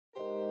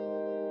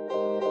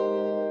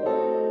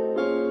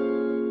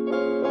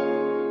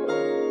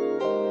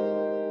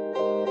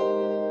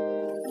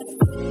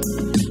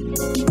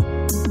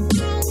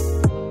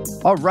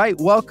All right,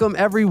 welcome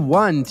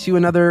everyone to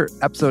another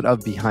episode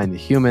of Behind the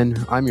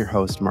Human. I'm your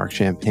host, Mark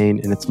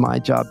Champagne, and it's my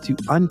job to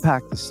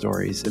unpack the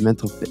stories and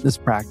mental fitness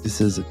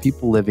practices of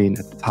people living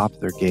at the top of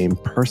their game,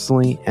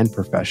 personally and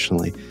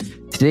professionally.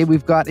 Today,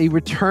 we've got a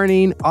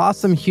returning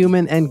awesome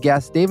human and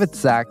guest, David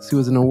Sacks, who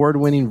is an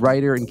award-winning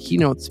writer and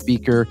keynote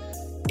speaker,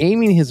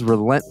 aiming his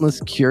relentless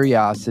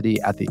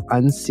curiosity at the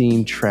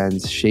unseen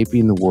trends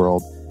shaping the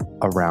world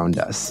around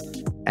us.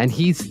 And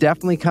he's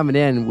definitely coming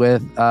in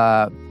with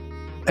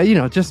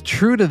just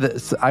true to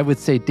this, I would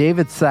say,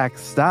 David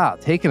Sacks style,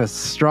 taking a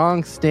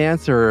strong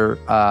stance or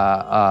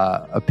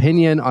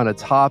opinion on a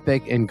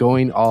topic and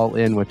going all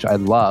in, which I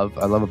love.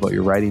 I love about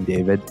your writing,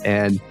 David.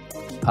 And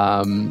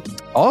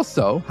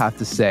also have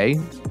to say,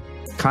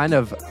 kind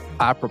of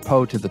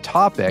apropos to the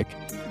topic,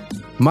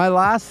 my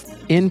last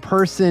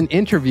in-person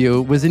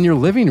interview was in your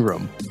living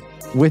room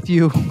with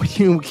you when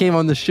you came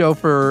on the show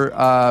for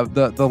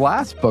the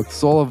last book,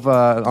 Soul of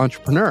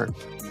Entrepreneur,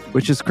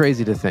 which is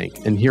crazy to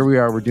think. And here we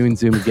are, we're doing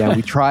Zoom again.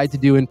 We tried to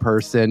do in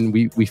person.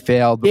 We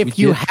failed. But if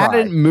you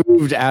hadn't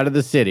moved out of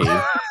the city,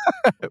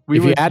 if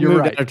you had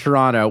moved out of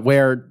Toronto,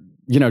 where,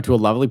 to a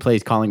lovely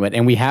place, Collingwood,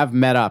 and we have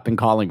met up in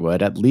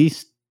Collingwood at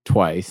least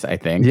twice, I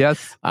think.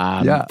 Yes.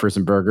 For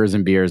some burgers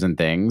and beers and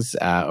things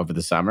over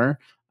the summer.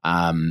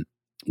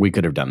 We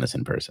could have done this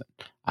in person.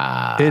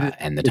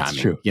 And the timing,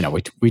 true.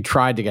 We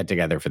tried to get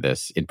together for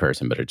this in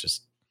person, but it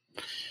just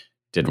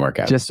didn't work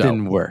out.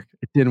 Didn't work.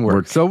 It didn't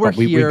work. So we're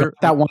here. We got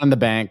that one in the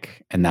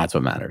bank, and that's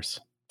what matters.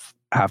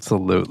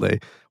 Absolutely.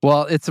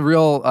 Well, it's a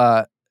real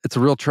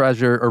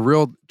treasure, a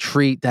real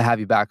treat to have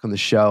you back on the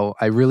show.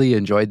 I really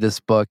enjoyed this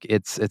book.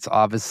 It's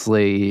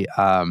obviously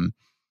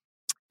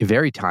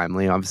very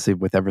timely, obviously,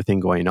 with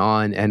everything going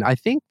on. And I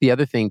think the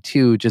other thing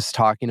too, just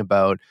talking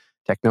about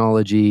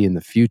technology and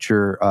the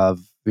future of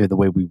the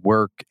way we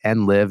work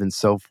and live and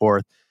so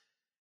forth.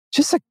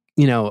 Just a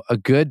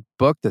good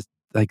book to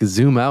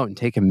zoom out and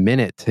take a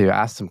minute to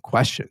ask some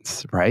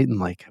questions, right? And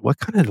what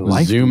kind of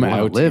life zoom do you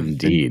out live?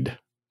 Indeed.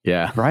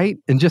 Yeah. Right?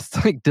 And just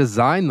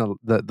design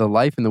the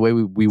life and the way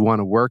we want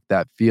to work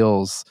that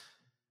feels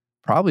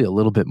probably a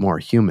little bit more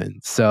human.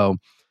 So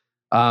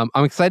I'm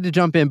excited to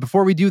jump in.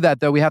 Before we do that,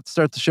 though, we have to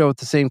start the show with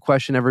the same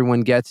question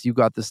everyone gets. You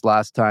got this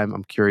last time.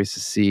 I'm curious to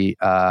see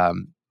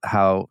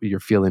how you're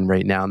feeling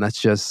right now. And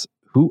that's just,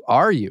 who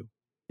are you?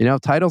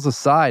 Titles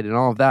aside and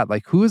all of that.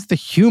 Who is the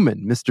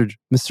human,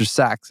 Mr.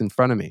 Sacks, in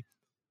front of me?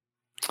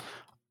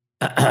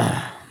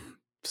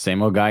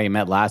 Same old guy you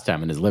met last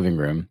time in his living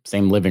room.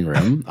 Same living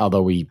room,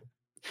 although we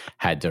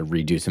had to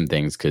redo some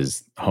things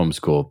because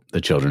homeschool,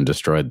 the children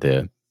destroyed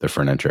the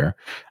furniture.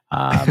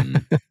 But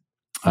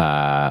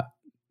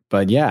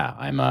yeah,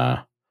 I'm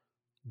a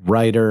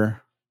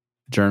writer,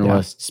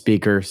 journalist,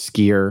 speaker,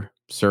 skier,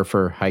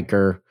 surfer,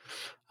 hiker,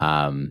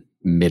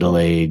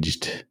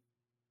 middle-aged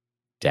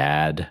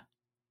dad.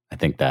 I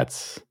think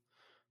that's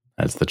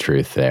the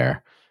truth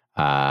there.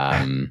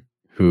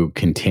 Who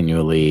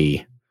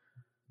continually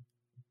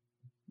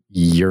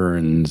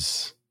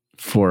yearns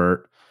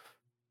for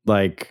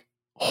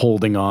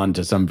holding on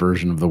to some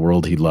version of the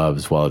world he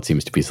loves while it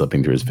seems to be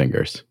slipping through his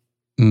fingers.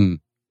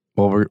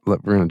 Well, we're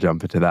going to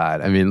jump into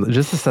that. I mean,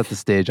 just to set the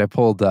stage, I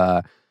pulled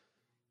a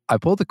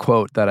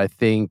quote that I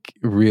think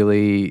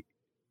really,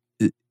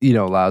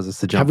 allows us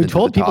to jump. Have we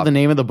told people the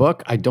name of the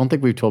book? I don't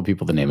think we've told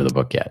people the name of the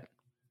book yet.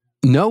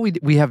 No,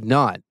 we have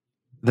not.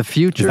 The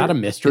future is that a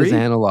mystery? Is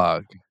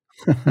analog.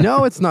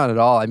 No, it's not at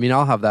all. I mean,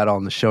 I'll have that all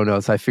in the show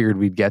notes. I figured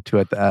we'd get to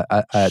it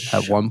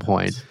at one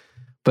point.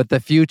 But the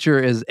future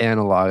is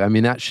analog. I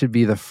mean, that should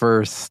be the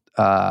first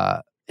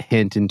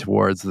hint in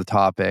towards the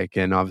topic,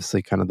 and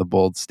obviously kind of the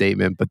bold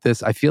statement. But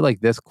I feel like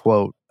this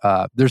quote,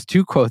 there's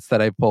two quotes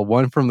that I pull.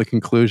 One from the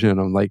conclusion,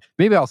 and I'm like,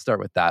 maybe I'll start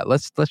with that.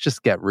 Let's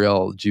just get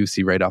real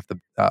juicy right off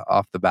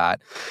the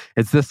bat.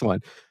 It's this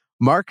one.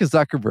 Mark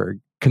Zuckerberg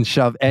can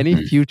shove any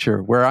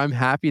future where I'm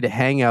happy to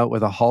hang out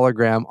with a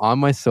hologram on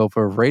my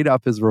sofa right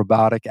up his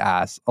robotic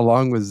ass,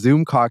 along with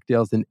Zoom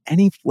cocktails and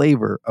any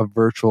flavor of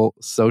virtual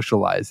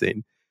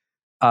socializing.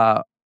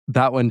 That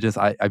one just,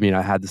 I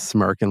had to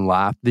smirk and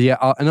laugh.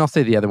 And I'll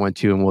say the other one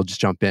too, and we'll just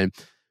jump in.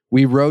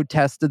 We road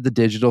tested the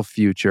digital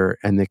future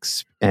and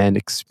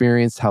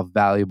experienced how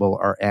valuable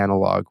our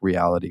analog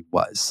reality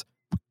was.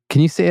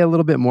 Can you say a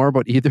little bit more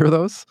about either of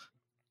those?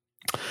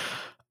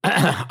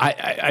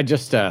 I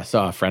just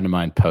saw a friend of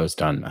mine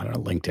post on, I don't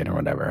know, LinkedIn or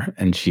whatever.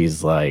 And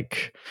she's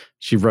like,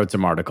 she wrote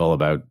some article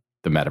about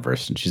the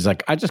metaverse. And she's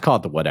like, I just call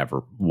it the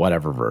whatever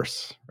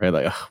verse, right?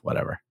 Like,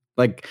 whatever.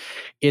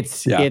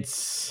 It's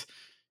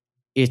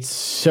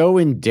so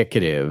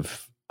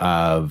indicative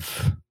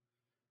of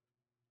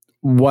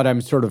what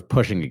I'm sort of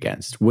pushing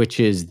against, which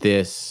is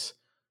this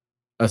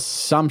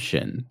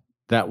assumption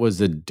that was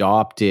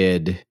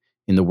adopted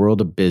in the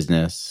world of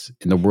business,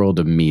 in the world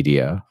of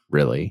media,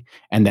 really,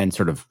 and then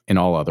sort of in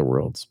all other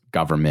worlds,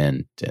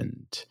 government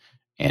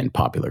and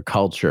popular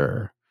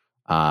culture,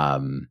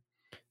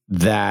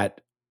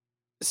 that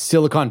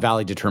Silicon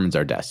Valley determines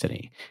our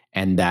destiny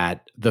and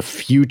that the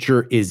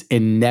future is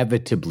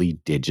inevitably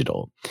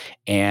digital.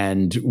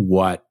 And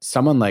what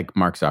someone like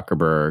Mark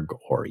Zuckerberg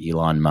or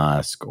Elon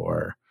Musk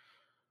or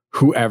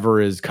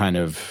whoever is kind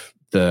of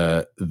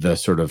the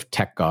sort of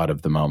tech god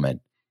of the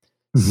moment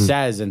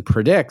says and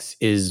predicts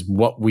is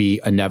what we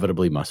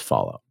inevitably must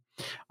follow.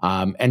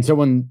 And so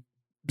when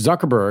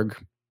Zuckerberg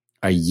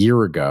a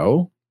year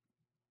ago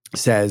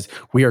says,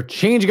 we are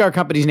changing our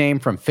company's name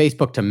from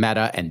Facebook to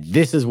Meta, and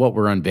this is what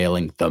we're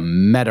unveiling, the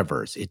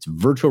metaverse. It's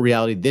virtual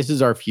reality. This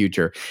is our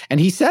future. And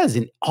he says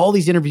in all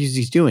these interviews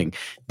he's doing,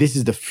 this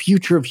is the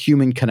future of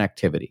human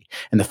connectivity.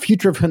 And the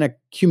future of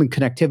human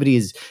connectivity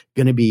is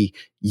going to be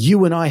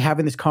you and I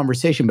having this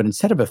conversation, but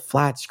instead of a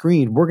flat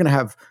screen, we're going to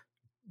have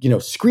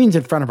screens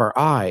in front of our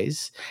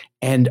eyes,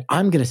 and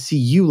I'm going to see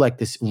you like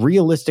this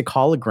realistic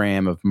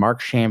hologram of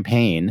Mark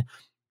Champagne,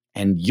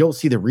 and you'll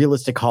see the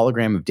realistic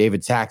hologram of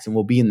David Sachs, and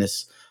we'll be in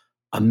this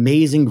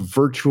amazing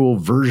virtual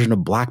version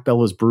of Black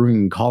Bellows Brewing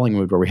in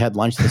Collingwood where we had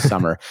lunch this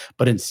summer.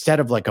 But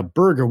instead of like a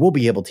burger, we'll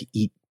be able to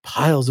eat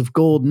piles of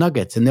gold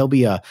nuggets, and there'll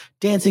be a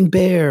dancing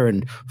bear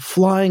and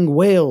flying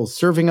whales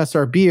serving us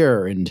our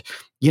beer. And,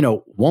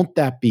 won't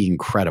that be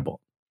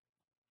incredible?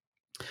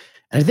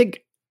 And I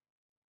think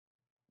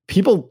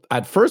people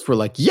at first were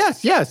like,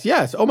 yes.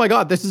 Oh my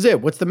God, this is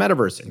it. What's the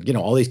metaverse? And,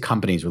 all these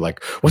companies were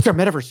like, what's our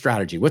metaverse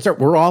strategy?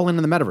 we're all in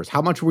the metaverse.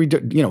 How much are we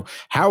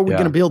how are we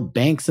going to build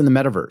banks in the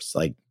metaverse?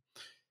 Like,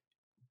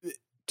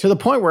 to the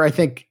point where I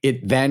think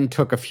it then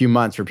took a few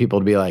months for people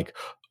to be like,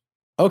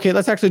 okay,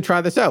 let's actually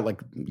try this out.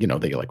 Like,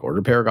 they like order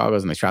a pair of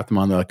goggles and they strap them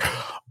on. They're like,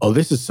 oh,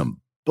 this is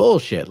some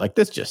bullshit. Like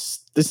this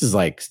is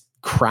like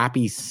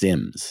crappy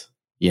Sims.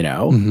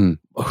 Who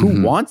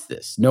wants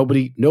this?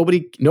 Nobody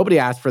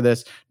asked for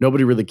this.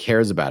 Nobody really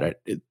cares about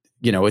it.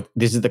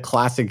 This is the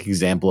classic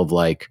example of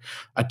like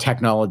a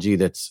technology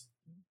that's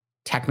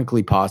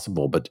technically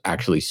possible, but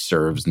actually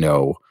serves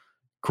no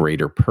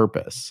greater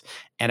purpose.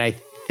 And I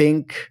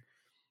think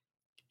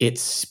it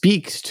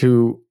speaks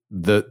to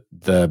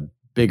the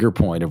bigger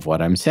point of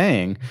what I'm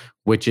saying,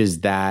 which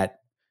is that,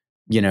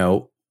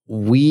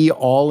 we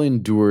all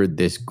endured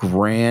this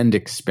grand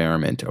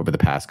experiment over the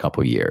past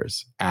couple of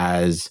years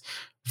as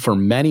for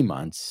many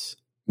months,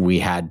 we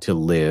had to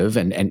live,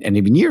 and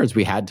even years,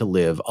 we had to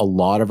live a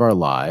lot of our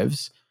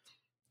lives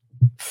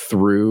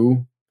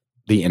through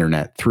the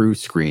internet, through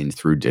screens,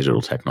 through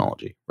digital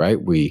technology,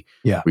 right? We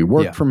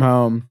worked from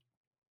home.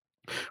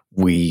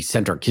 We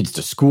sent our kids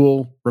to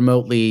school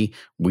remotely.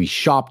 We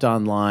shopped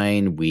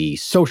online. We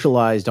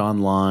socialized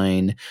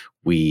online.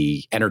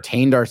 We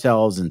entertained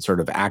ourselves and sort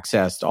of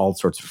accessed all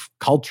sorts of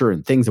culture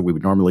and things that we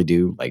would normally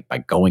do, like by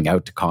going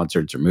out to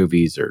concerts or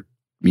movies or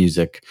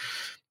music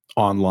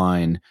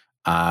online.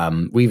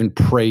 We even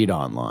prayed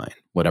online,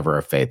 whatever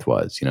our faith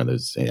was.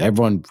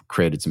 Everyone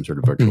created some sort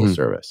of virtual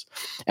service.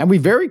 And we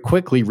very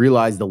quickly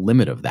realized the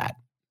limit of that,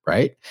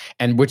 right?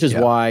 And which is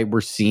why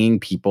we're seeing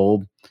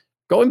people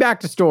going back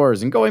to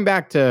stores and going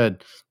back to,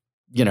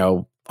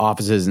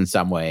 offices in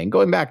some way and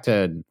going back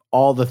to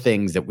all the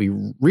things that we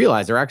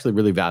realize are actually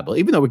really valuable,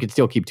 even though we could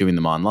still keep doing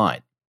them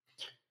online.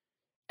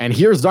 And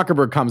here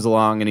Zuckerberg comes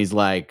along and he's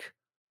like,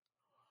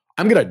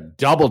 I'm going to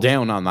double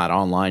down on that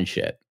online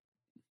shit.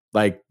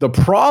 Like, the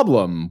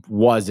problem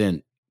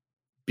wasn't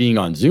being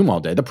on Zoom all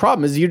day. The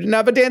problem is you didn't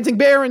have a dancing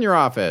bear in your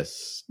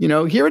office.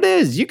 Here it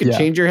is. You can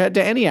change your head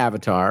to any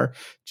avatar.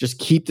 Just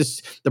keep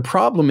this. The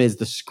problem is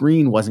the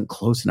screen wasn't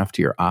close enough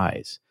to your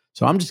eyes.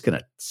 So I'm just going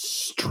to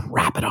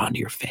strap it onto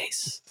your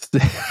face.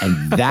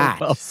 And that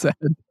well said.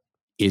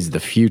 Is the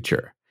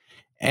future.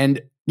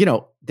 And,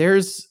 there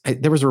was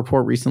a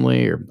report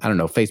recently, or I don't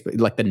know, Facebook,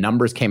 like the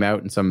numbers came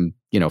out in some,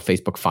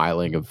 Facebook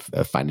filing of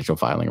financial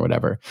filing or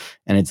whatever.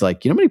 And it's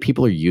like, how many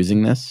people are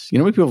using this? How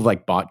many people have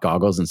like bought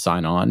goggles and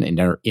sign on and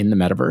are in the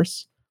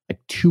metaverse? Like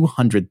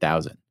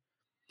 200,000.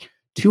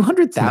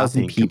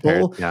 200,000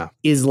 people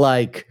is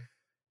like,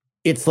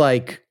 it's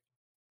like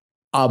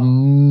a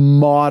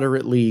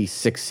moderately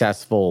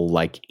successful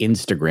like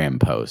Instagram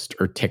post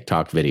or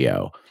TikTok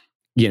video,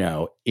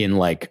 in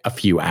like a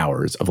few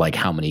hours of like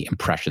how many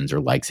impressions or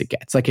likes it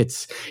gets. Like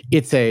it's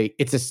a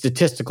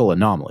statistical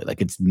anomaly.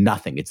 Like it's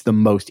nothing. It's the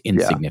most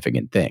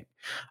insignificant thing.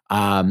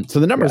 So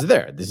the numbers are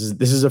there. This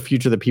is a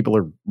future that people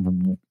are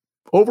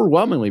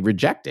overwhelmingly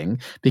rejecting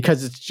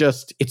because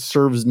it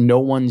serves no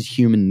one's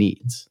human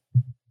needs.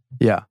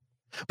 Yeah.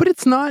 But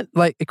it's not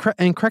like,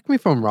 and correct me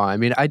if I'm wrong. I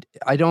mean, it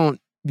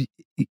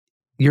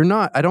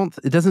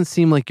doesn't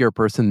seem like you're a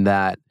person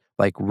that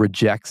like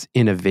rejects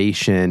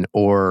innovation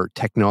or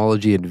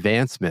technology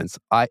advancements.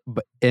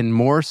 And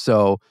more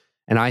so,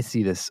 and I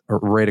see this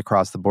right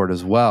across the board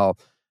as well.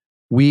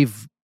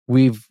 We've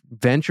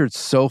ventured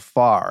so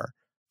far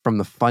from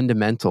the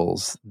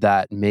fundamentals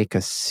that make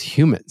us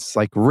humans.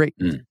 Like,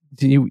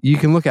 you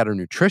can look at our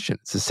nutrition.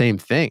 It's the same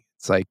thing.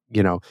 It's like,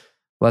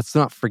 let's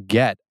not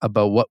forget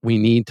about what we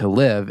need to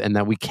live and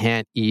that we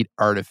can't eat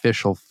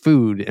artificial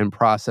food and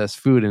processed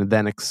food and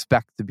then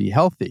expect to be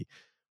healthy.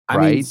 I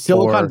mean,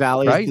 Silicon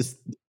Valley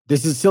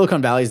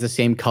Silicon Valley is the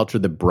same culture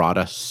that brought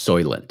us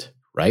Soylent,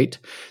 right?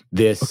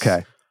 This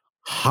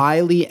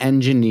highly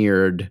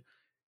engineered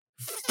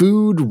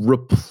food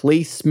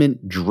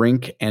replacement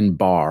drink and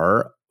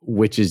bar,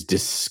 which is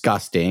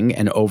disgusting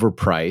and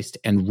overpriced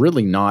and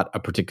really not a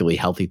particularly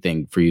healthy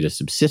thing for you to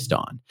subsist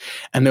on.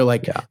 And they're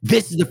like,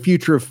 this is the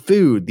future of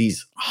food,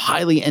 these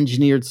highly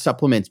engineered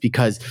supplements,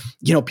 because,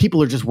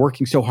 people are just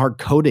working so hard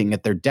coding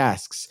at their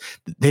desks.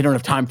 They don't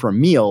have time for a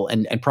meal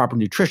and proper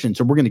nutrition.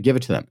 So we're going to give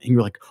it to them. And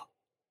you're like,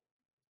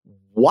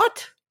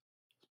 what?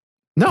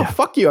 No,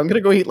 fuck you. I'm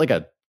going to go eat like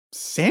a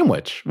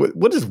sandwich.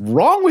 What is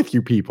wrong with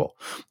you people?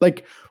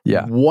 Like,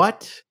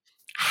 what?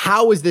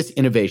 How is this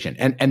innovation?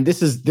 And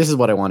this is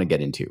what I want to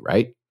get into,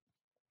 right?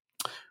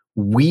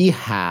 We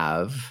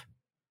have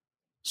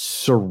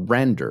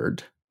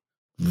surrendered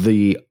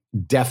the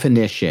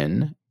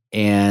definition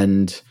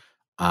and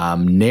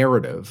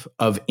narrative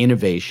of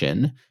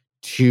innovation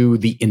to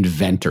the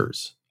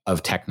inventors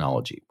of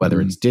technology,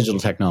 whether it's digital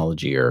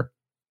technology or,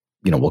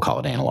 we'll call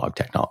it analog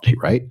technology,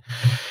 right?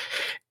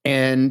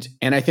 And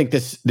I think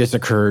this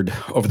occurred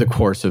over the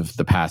course of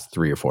the past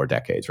 3 or 4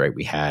 decades, right?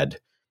 We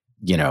had,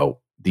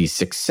 these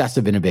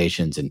successive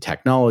innovations in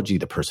technology,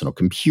 the personal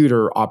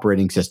computer,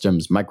 operating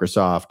systems,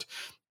 Microsoft,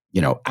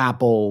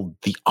 Apple,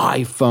 the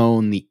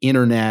iPhone, the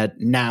internet,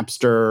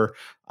 Napster,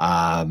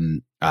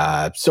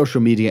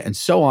 social media, and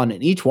so on.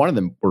 And each one of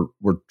them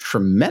were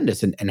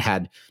tremendous and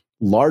had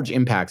large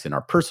impacts in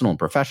our personal and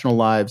professional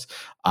lives.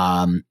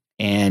 And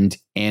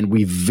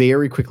we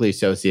very quickly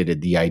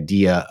associated the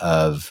idea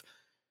of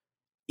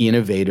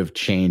innovative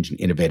change and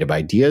innovative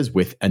ideas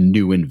with a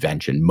new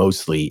invention,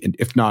 mostly,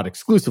 if not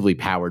exclusively,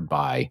 powered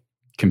by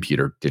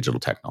computer digital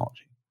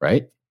technology,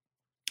 right?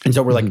 And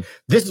so we're like,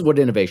 this is what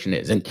innovation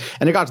is. And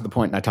it got to the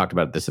point, and I talked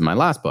about this in my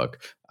last book,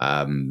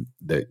 Soul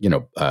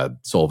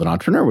of an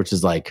Entrepreneur, which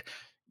is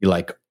you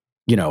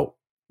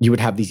would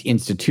have these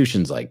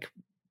institutions like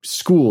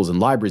schools and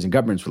libraries and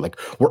governments were like,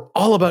 we're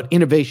all about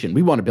innovation.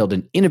 We want to build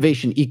an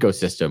innovation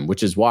ecosystem,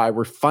 which is why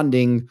we're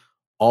funding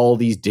all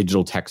these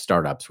digital tech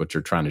startups, which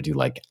are trying to do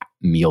like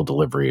meal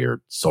delivery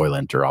or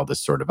Soylent or all this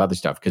sort of other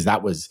stuff, because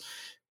that was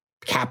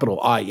capital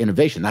I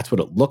innovation. That's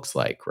what it looks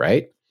like,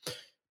 right?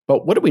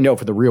 But what do we know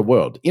for the real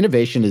world?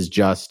 Innovation is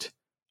just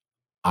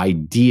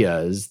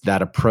ideas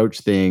that approach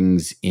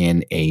things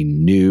in a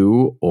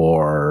new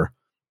or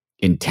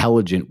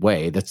intelligent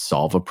way that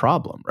solve a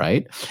problem,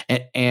 right?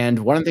 And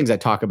one of the things I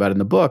talk about in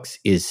the books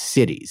is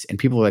cities. And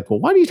people are like, well,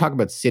 why do you talk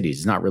about cities?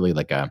 It's not really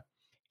like a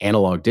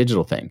analog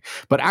digital thing.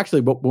 But actually,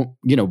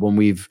 when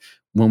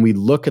we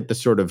look at the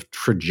sort of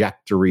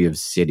trajectory of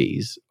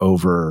cities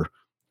over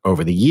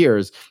the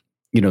years,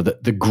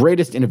 the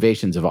greatest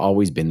innovations have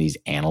always been these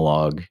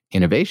analog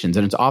innovations,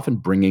 and it's often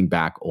bringing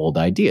back old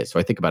ideas.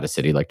 So I think about a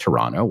city like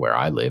Toronto, where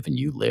I live and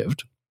you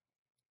lived,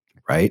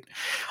 right?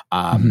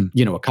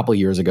 A couple of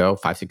years ago,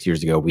 5-6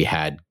 years ago, we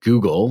had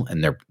Google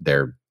and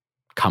their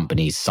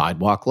company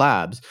Sidewalk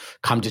Labs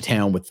come to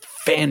town with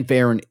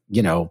fanfare, and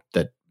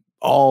that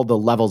all the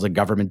levels of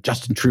government,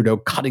 Justin Trudeau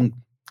cutting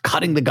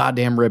the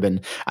goddamn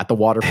ribbon at the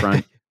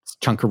waterfront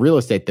chunk of real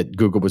estate that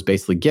Google was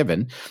basically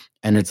given.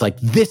 And it's like,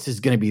 this is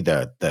going to be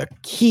the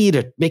key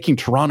to making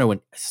Toronto a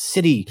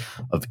city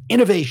of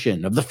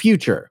innovation, of the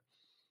future.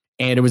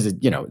 And it was,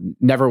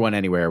 never went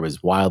anywhere. It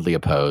was wildly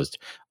opposed.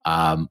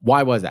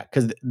 Why was that?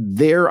 Because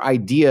their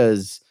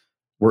ideas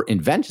were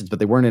inventions, but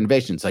they weren't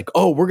innovations. Like,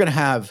 oh, we're going to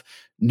have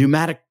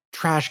pneumatic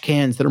trash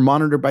cans that are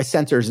monitored by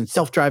sensors and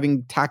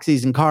self-driving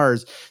taxis and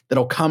cars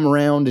that'll come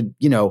around, and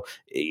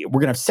we're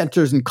going to have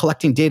sensors and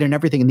collecting data and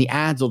everything, and the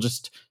ads will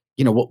just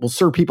we'll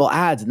serve people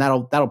ads, and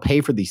that'll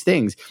pay for these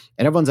things.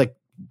 And everyone's like,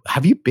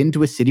 have you been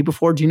to a city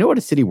before? Do you know what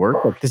a city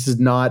works like? This is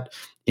not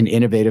an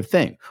innovative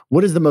thing.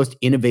 What is the most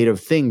innovative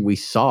thing we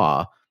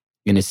saw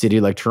in a city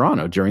like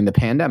Toronto during the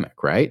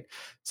pandemic, right?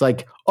 It's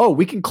like, oh,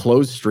 we can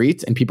close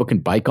streets and people can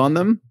bike on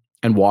them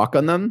and walk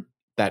on them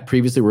that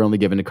previously were only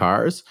given to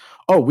cars.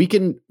 Oh, we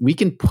can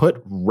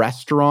put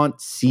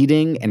restaurant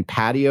seating and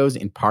patios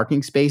in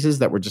parking spaces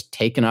that were just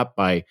taken up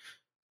by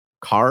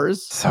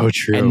cars. So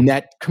true. And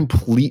that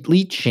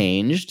completely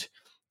changed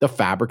the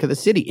fabric of the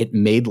city. It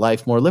made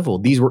life more livable.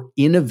 These were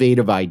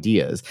innovative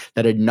ideas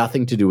that had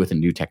nothing to do with a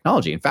new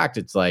technology. In fact,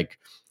 it's like,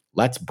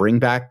 let's bring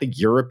back the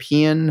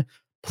European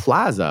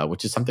plaza,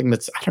 which is something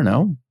that's, I don't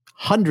know,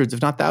 hundreds,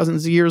 if not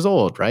thousands of years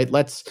old, right?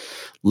 Let's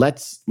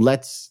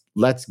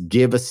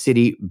give a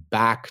city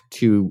back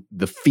to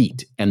the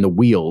feet and the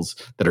wheels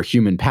that are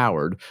human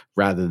powered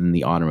rather than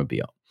the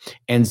automobile.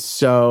 And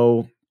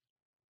so,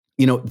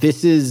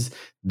 this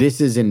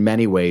is in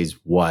many ways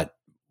what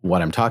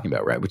I'm talking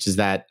about, right? Which is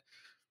that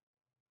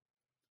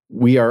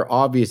we are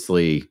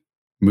obviously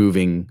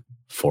moving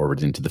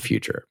forward into the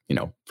future,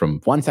 from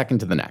one second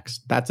to the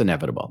next. That's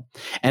inevitable.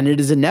 And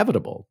it is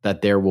inevitable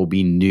that there will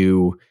be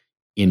new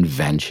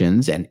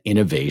inventions and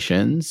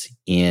innovations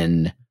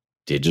in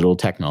digital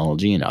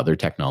technology and other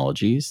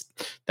technologies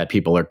that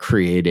people are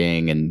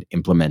creating and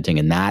implementing.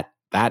 And that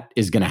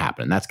is going to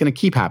happen. And that's going to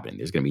keep happening.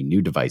 There's going to be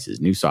new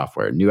devices, new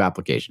software, new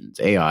applications,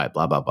 AI,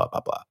 blah, blah, blah,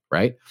 blah, blah,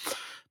 right?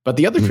 But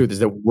the other truth is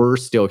that we're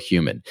still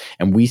human,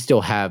 and we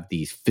still have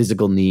these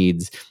physical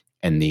needs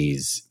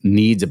these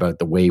needs about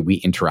the way we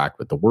interact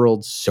with the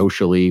world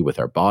socially, with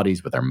our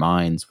bodies, with our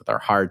minds, with our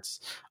hearts,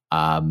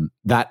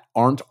 that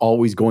aren't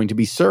always going to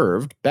be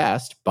served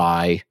best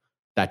by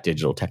that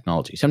digital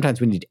technology.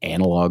 Sometimes we need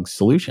analog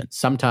solutions.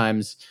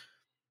 Sometimes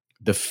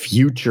the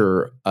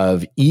future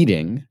of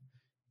eating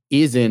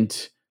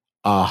isn't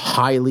a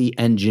highly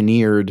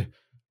engineered,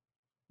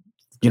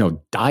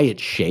 diet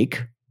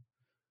shake.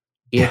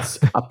 It's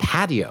a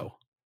patio,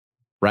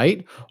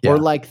 right? Yeah.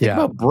 Or think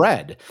about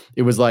bread.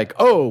 It was like,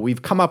 oh,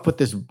 we've come up with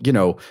this,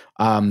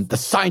 the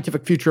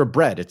scientific future of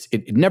bread.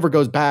 It never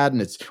goes bad,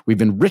 and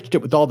we've enriched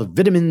it with all the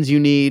vitamins you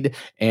need,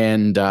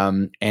 and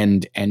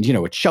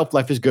its shelf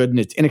life is good, and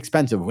it's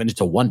inexpensive, and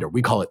it's a wonder.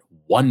 We call it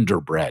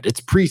Wonder Bread.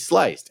 It's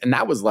pre-sliced, and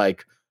that was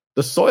like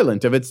the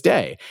Soylent of its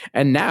day.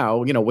 And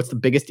now, what's the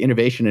biggest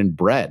innovation in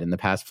bread in the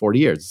past 40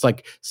 years? It's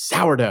like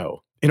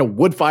sourdough in a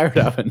wood-fired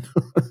oven,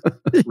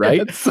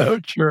 right? It's so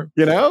true.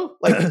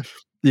 Like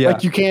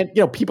you can't,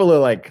 people are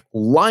like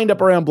lined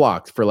up around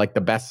blocks for like the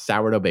best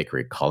sourdough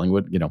bakery,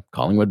 Collingwood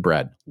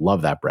bread.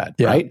 Love that bread,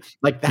 right?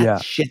 Like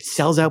that shit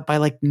sells out by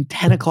like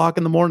 10 o'clock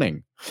in the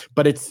morning.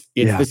 But it's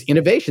this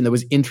innovation that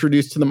was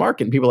introduced to the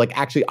market, and people are like,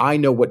 actually, I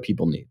know what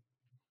people need,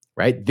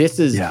 right? This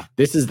is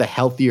the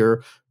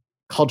healthier,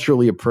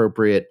 culturally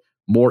appropriate,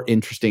 more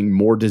interesting,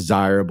 more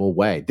desirable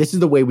way. This is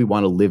the way we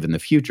want to live in the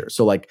future.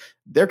 So like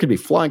there could be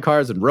flying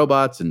cars and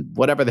robots and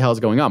whatever the hell is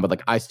going on, but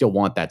like I still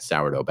want that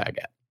sourdough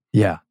baguette.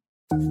 Yeah.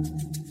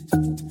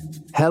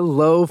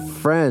 Hello,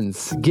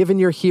 friends. Given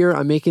you're here,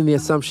 I'm making the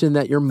assumption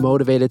that you're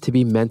motivated to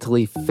be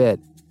mentally fit.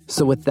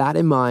 So with that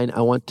in mind,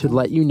 I want to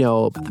let you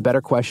know about the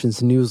Better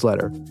Questions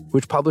newsletter,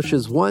 which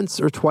publishes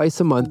once or twice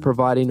a month,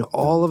 providing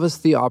all of us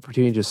the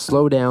opportunity to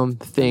slow down,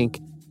 think,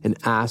 and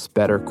ask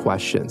better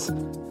questions.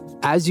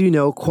 As you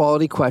know,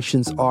 quality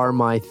questions are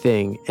my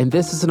thing, and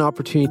this is an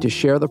opportunity to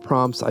share the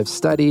prompts I've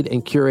studied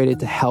and curated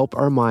to help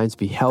our minds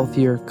be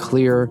healthier,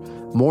 clearer,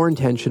 more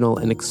intentional,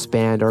 and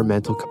expand our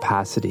mental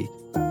capacity.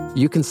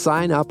 You can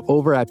sign up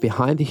over at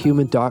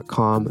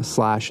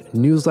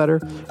behindthehuman.com/newsletter,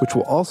 which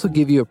will also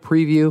give you a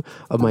preview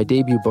of my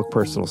debut book,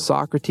 Personal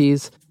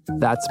Socrates.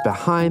 That's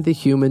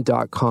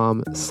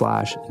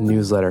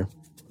behindthehuman.com/newsletter.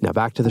 Now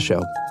back to the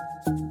show.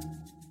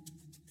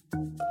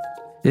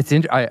 It's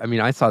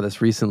I saw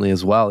this recently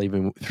as well,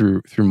 even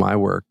through my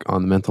work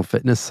on the mental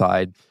fitness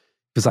side,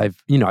 because I've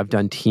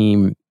done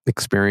team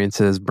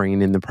experiences,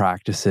 bringing in the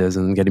practices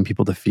and getting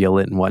people to feel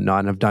it and whatnot.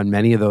 And I've done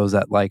many of those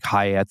at like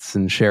Hyatt's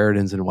and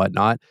Sheridan's and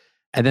whatnot.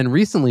 And then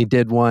recently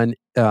did one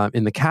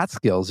in the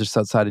Catskills, just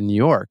outside of New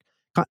York.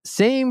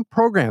 Same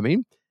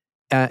programming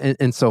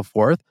and so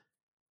forth.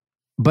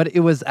 But it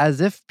was as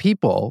if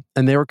people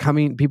were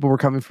coming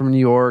from New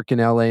York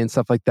and LA and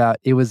stuff like that.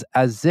 It was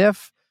as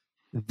if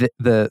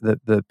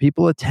the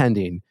people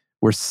attending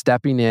were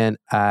stepping in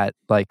at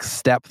like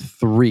step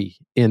 3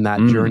 in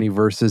that journey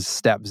versus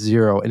step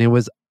 0. And it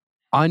was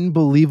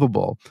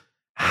unbelievable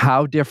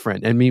how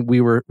different. I mean, we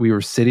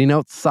were sitting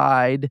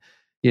outside,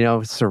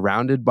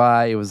 surrounded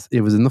by, it was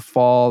in the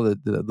fall,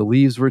 the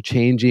leaves were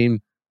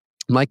changing.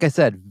 Like I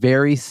said,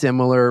 very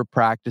similar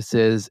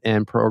practices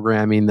and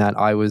programming that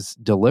I was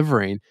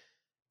delivering,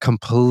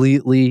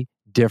 completely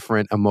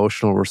different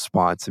emotional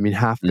response. I mean,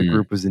 half the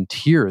group was in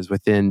tears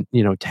within,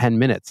 10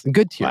 minutes.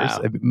 Good tears,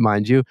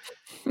 mind you.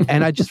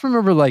 And I just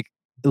remember like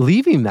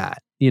leaving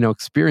that,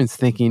 experience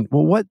thinking,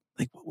 well, what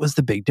was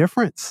the big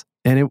difference?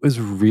 And it was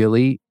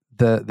really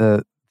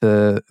the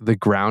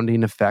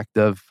grounding effect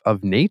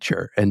of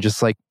nature, and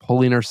just like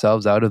pulling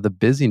ourselves out of the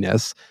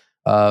busyness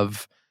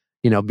of,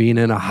 being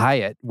in a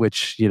Hyatt,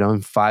 which,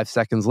 5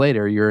 seconds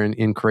later, you're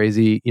in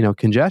crazy,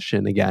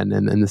 congestion again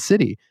in the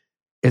city.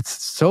 It's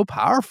so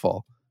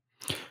powerful.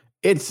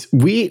 It's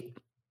we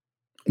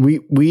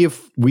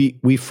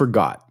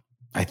forgot.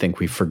 I think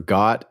we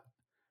forgot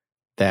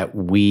that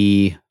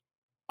we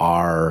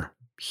are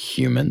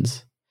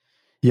humans.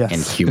 Yes.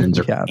 And humans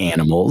are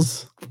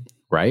animals,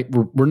 right?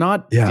 We're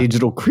not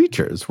digital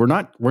creatures. We're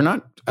not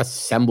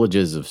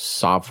assemblages of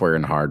software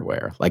and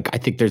hardware. Like I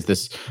think there's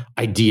this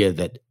idea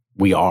that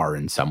we are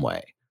in some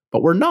way,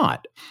 but we're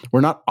not.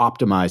 We're not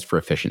optimized for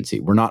efficiency.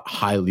 We're not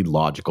highly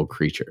logical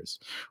creatures.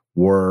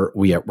 We're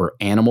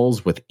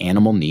animals with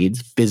animal needs,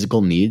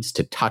 physical needs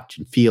to touch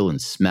and feel and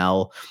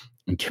smell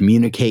and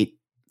communicate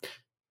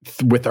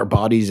with our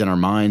bodies and our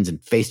minds in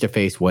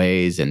face-to-face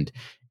ways. And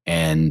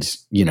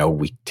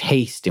we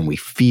taste and we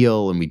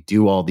feel and we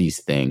do all these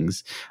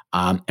things.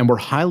 And we're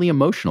highly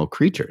emotional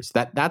creatures.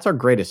 That's our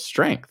greatest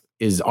strength,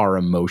 is our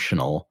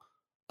emotional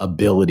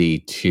ability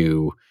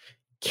to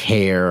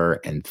care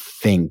and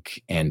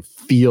think and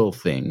feel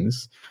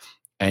things.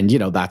 And,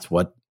 that's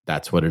what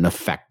an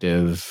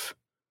effective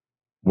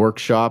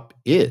workshop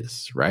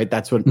is, right?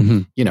 That's what,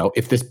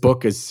 if this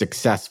book is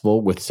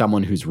successful with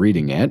someone who's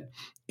reading it,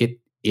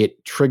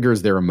 it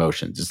triggers their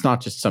emotions. It's not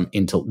just some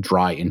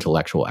dry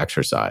intellectual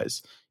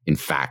exercise in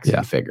facts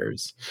and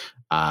figures.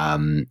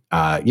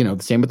 The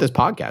same with this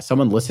podcast.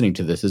 Someone listening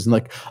to this isn't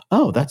like,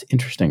 oh, that's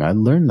interesting, I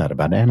learned that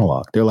about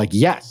analog. They're like,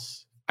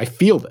 yes, I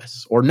feel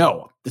this. Or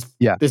no,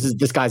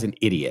 this guy's an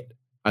idiot.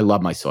 I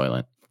love my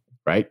Soylent,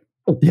 right?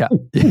 Yeah,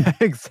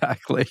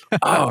 exactly.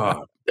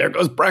 Oh, there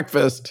goes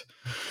breakfast.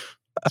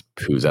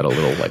 Poos at a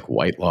little like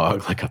white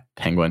log, like a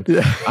penguin.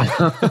 Yeah.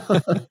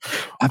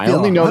 I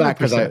only know that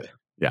because 100%,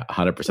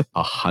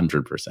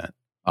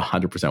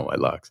 100% white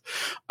logs.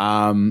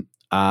 And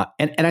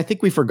I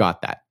think we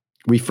forgot that.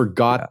 We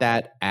forgot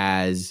that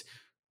as,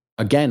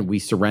 again, we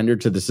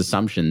surrendered to this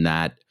assumption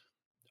that,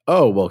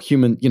 oh, well,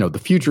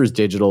 the future is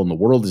digital and the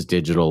world is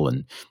digital,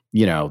 and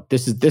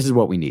this is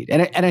what we need.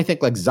 And I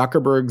think like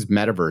Zuckerberg's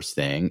metaverse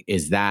thing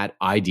is that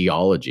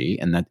ideology,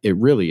 and that it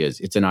really is.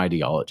 It's an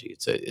ideology.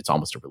 It's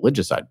almost a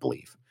religious, I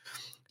believe,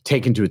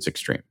 taken to its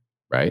extreme,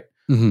 right?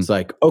 Mm-hmm. It's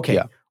like, okay,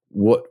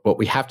 what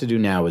we have to do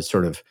now is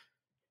sort of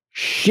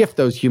shift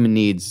those human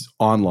needs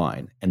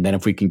online, and then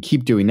if we can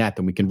keep doing that,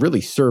 then we can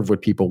really serve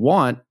what people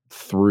want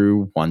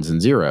through ones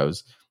and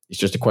zeros. It's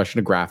just a question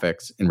of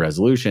graphics and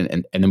resolution,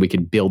 and then we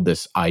can build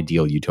this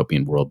ideal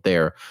utopian world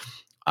there.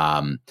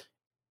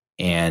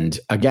 And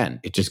again,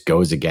 it just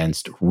goes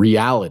against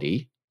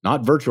reality,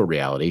 not virtual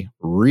reality,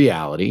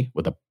 reality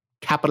with a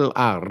capital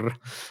R,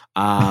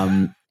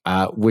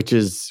 which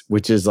is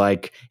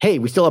like, hey,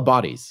 we still have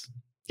bodies.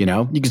 You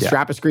can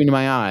strap a screen to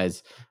my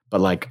eyes,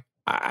 but like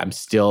I'm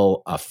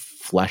still a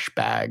flesh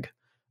bag.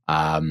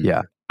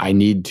 I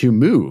need to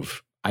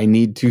move. I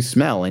need to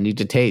smell. I need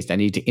to taste. I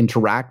need to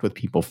interact with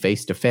people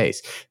face to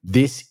face.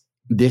 This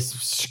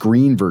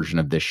screen version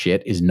of this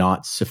shit is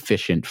not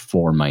sufficient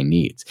for my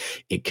needs.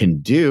 It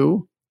can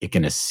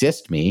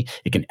assist me.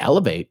 It can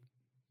elevate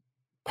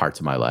parts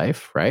of my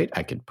life, right?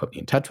 I can put me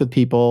in touch with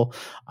people.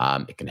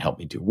 It can help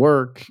me do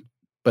work,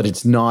 but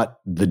it's not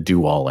the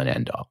do all and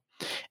end all.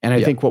 And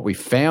I think what we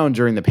found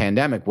during the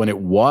pandemic, when it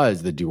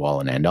was the do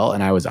all and end all,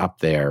 and I was up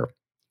there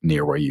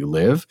near where you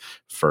live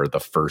for the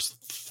first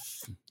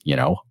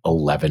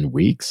 11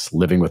 weeks,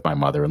 living with my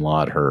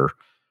mother-in-law at her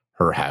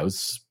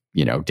house,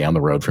 down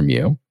the road from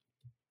you.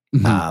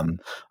 Mm-hmm.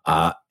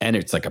 And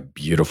it's like a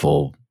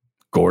beautiful,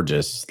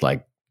 gorgeous,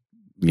 like,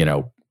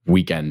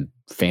 weekend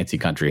fancy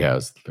country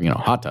house,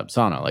 hot tub,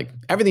 sauna, like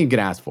everything you could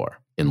ask for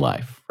in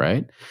life.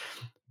 Right.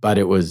 But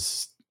it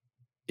was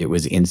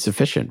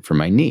insufficient for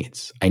my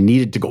needs. I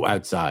needed to go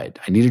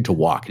outside. I needed to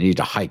walk. I needed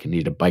to hike. I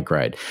needed a bike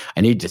ride.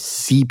 I needed to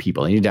see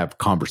people. I needed to have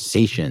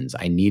conversations.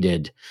 I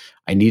needed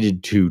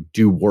to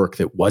do work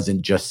that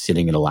wasn't just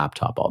sitting at a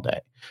laptop all day.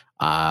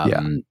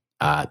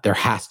 There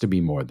has to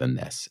be more than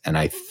this. And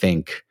I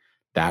think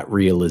that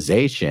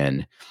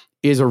realization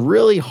is a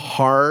really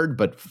hard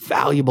but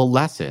valuable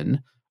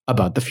lesson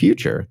about the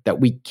future that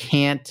we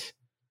can't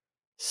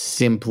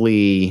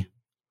simply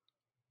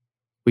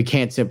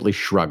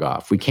shrug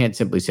off. We can't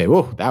simply say,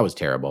 "Oh, that was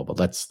terrible," but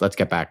let's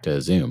get back to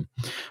Zoom.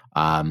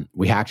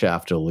 We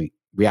actually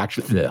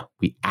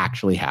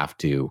have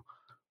to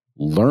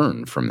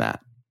learn from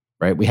that,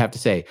 right? We have to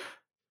say,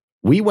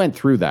 we went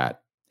through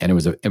that, and it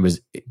was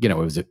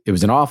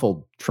an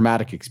awful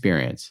traumatic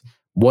experience.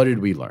 What did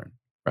we learn,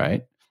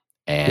 right?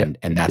 And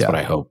that's what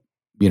I hope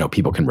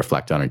people can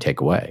reflect on and take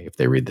away if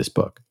they read this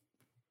book.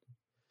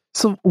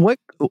 So what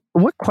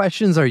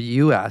questions are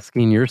you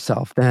asking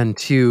yourself then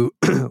to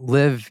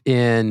live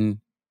in,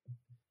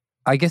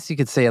 I guess you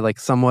could say, like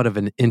somewhat of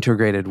an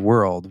integrated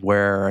world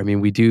where, I mean,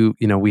 we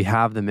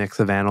have the mix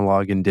of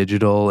analog and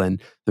digital,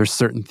 and there's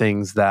certain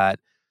things that,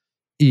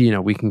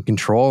 we can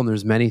control, and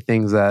there's many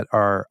things that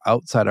are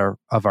outside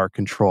of our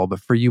control. But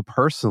for you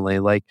personally,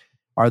 like,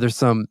 are there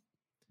some,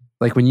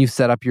 like when you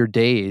set up your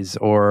days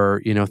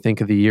or,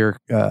 think of the year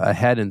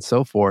ahead and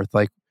so forth,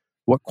 like,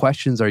 what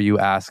questions are you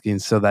asking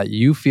so that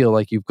you feel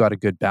like you've got a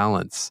good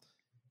balance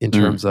in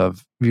terms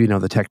of,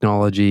 the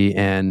technology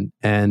and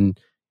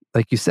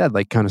like you said,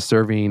 like kind of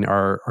serving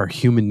our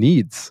human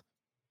needs?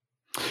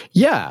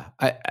 Yeah.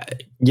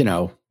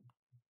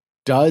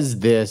 Does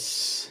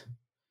this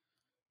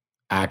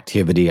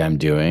activity I'm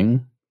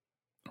doing,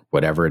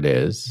 whatever it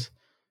is,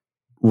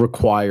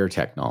 require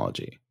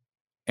technology?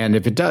 And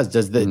if it does,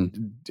 if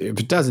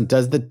it doesn't,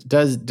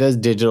 does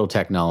digital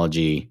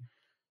technology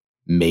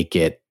make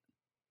it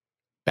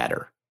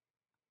better,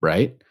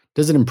 right?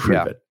 Does it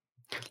improve it?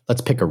 Let's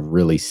pick a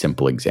really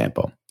simple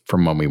example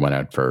from when we went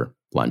out for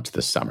lunch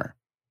this summer.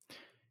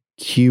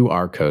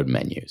 QR code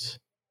menus.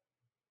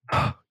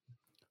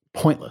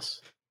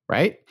 Pointless,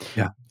 right?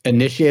 Yeah.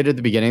 Initiated at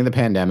the beginning of the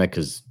pandemic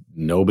because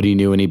nobody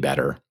knew any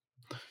better.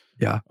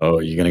 Yeah. Oh,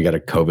 you're going to get a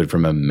COVID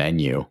from a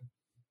menu.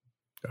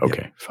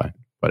 Okay, fine.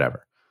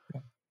 Whatever.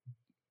 Yeah.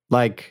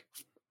 Like,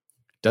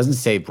 doesn't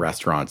save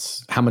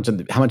restaurants. How much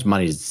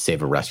money does it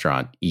save a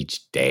restaurant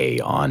each day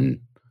on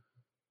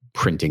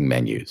printing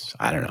menus?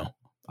 I don't know,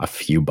 a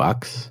few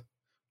bucks,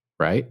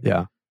 right?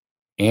 Yeah.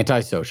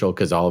 Antisocial,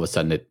 because all of a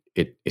sudden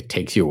it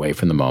takes you away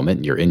from the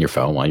moment. You're in your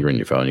phone. While you're in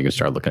your phone, you can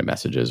start looking at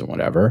messages and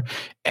whatever.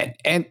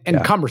 And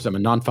cumbersome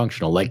and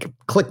non-functional. Like,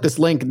 click this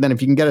link, and then if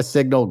you can get a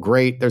signal,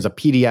 great. There's a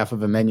PDF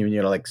of a menu, and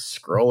you like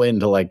scroll in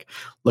to like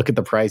look at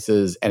the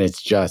prices, and it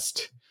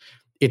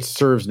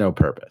serves no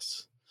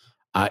purpose.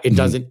 It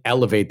doesn't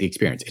elevate the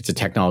experience. It's a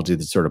technology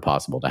that's sort of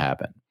possible to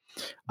happen.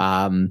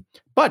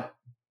 But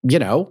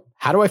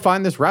how do I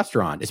find this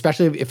restaurant?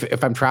 Especially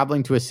if I'm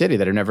traveling to a city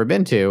that I've never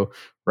been to,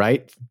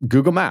 right?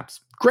 Google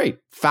Maps, great,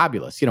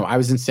 fabulous. I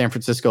was in San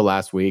Francisco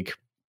last week,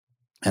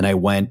 and I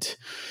went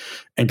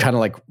and kind of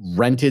like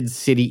rented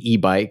city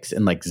e-bikes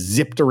and like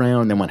zipped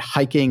around and then went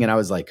hiking. And I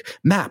was like,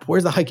 map,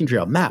 where's the hiking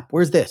trail? Map,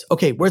 where's this?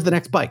 Okay, where's the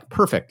next bike?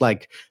 Perfect.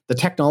 Like the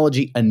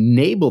technology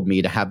enabled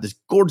me to have this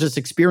gorgeous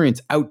experience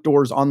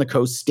outdoors on the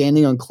coast,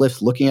 standing on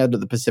cliffs, looking out to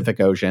the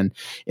Pacific Ocean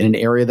in an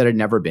area that I'd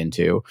never been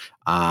to.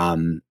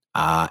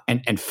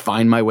 And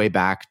find my way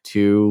back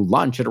to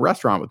lunch at a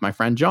restaurant with my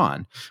friend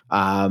John.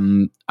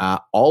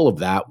 All of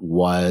that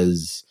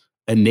was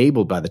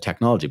enabled by the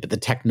technology, but the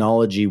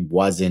technology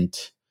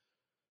wasn't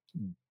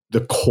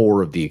the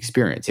core of the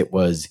experience. It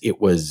was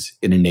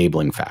an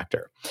enabling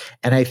factor.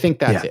 And I think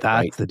that's it.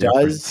 That's right? the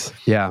difference.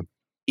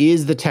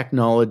 Is the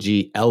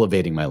technology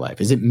elevating my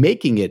life? Is it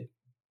making it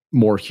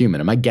more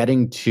human? Am I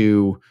getting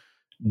to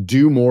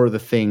do more of the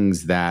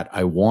things that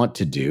I want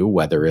to do,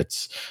 whether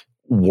it's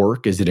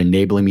work? Is it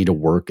enabling me to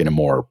work in a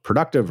more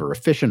productive or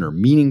efficient or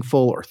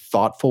meaningful or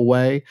thoughtful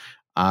way?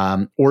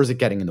 Or is it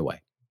getting in the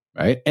way?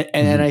 Right.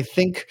 And I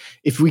think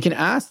if we can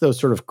ask those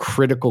sort of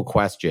critical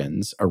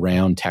questions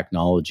around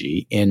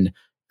technology in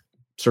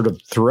sort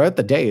of throughout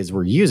the day as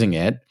we're using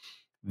it,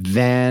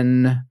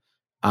 then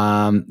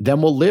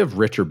we'll live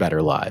richer,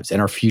 better lives,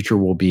 and our future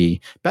will be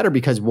better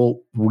because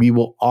we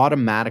will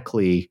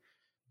automatically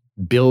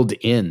build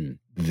in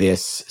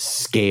this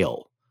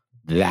scale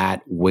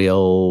that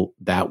will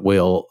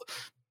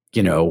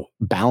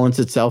balance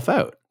itself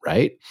out.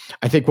 Right.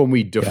 I think when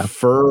we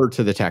defer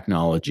to the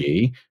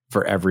technology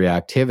for every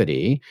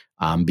activity,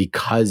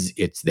 because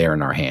it's there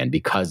in our hand,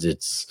 because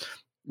it's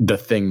the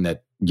thing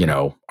that,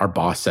 our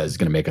boss says is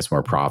going to make us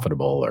more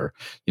profitable, or,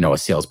 a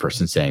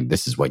salesperson saying,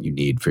 this is what you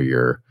need for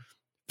your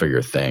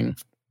thing,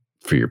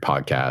 for your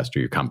podcast or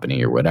your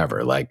company or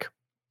whatever, like,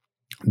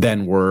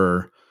 then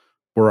we're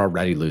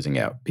already losing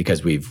out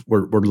because we're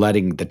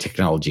letting the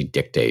technology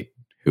dictate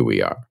who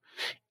we are.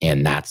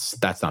 And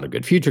that's not a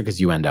good future because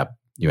you end up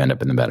in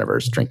the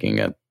metaverse drinking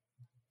a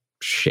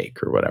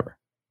shake or whatever.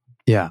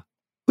 Yeah.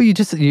 Well,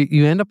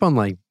 you end up on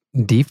like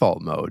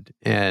default mode.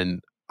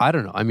 And I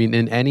don't know. I mean,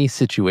 in any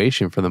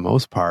situation for the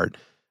most part,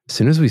 as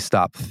soon as we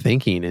stop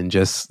thinking and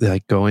just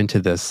like go into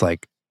this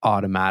like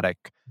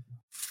automatic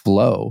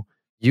flow,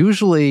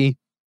 usually,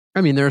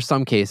 I mean, there are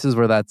some cases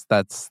where that's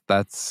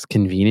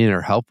convenient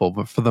or helpful,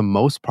 but for the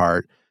most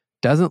part,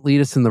 doesn't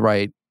lead us in the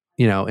right,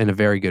 in a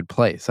very good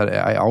place.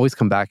 I always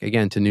come back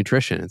again to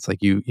nutrition. It's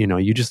like you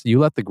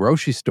let the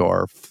grocery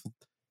store,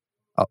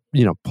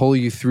 pull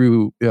you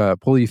through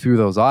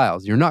those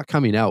aisles. You're not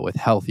coming out with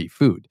healthy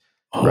food,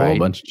 right? A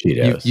bunch of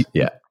Cheetos,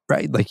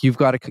 right. Like you've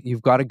got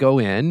to go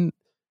in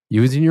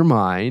using your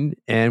mind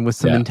and with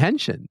some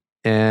intention.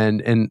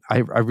 And I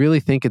really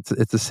think it's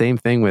the same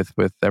thing with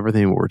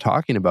everything that we're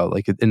talking about.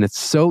 Like, and it's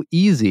so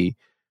easy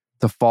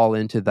to fall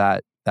into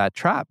that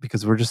trap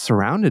because we're just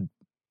surrounded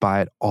by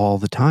it all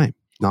the time.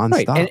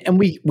 Nonstop. Right. And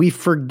we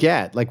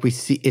forget, like we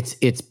see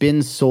it's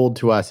been sold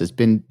to us. It's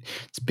been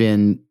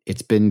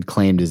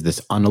claimed as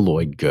this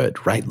unalloyed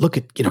good, right? Look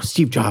at,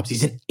 Steve Jobs,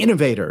 he's an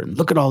innovator, and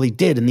look at all he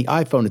did in the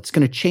iPhone. It's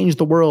going to change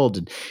the world.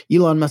 And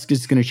Elon Musk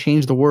is going to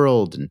change the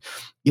world. And,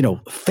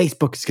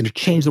 Facebook is going to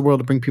change the world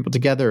to bring people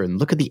together. And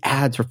look at the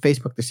ads for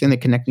Facebook. They're saying they're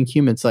connecting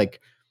humans.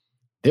 Like,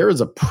 there is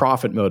a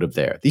profit motive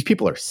there. These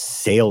people are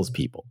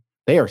salespeople.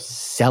 They are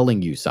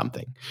selling you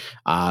something.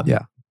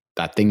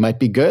 That thing might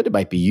be good. It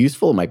might be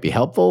useful. It might be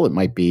helpful. It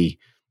might be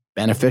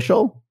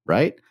beneficial,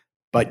 right?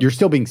 But you're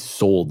still being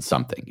sold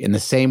something in the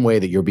same way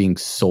that you're being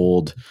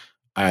sold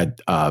a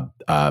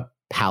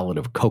pallet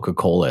of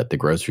Coca-Cola at the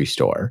grocery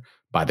store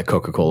by the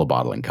Coca-Cola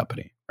bottling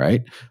company,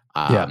 right?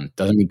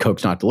 Doesn't mean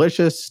Coke's not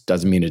delicious.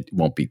 Doesn't mean it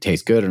won't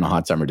taste good on a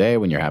hot summer day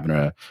when you're having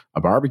a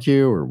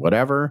barbecue or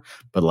whatever.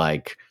 But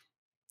like,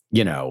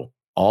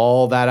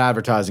 all that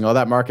advertising, all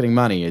that marketing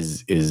money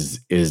is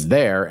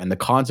there, and the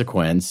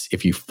consequence,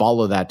 if you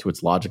follow that to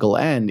its logical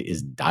end,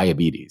 is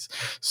diabetes.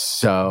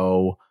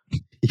 So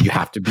you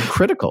have to be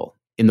critical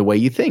in the way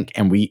you think,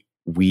 and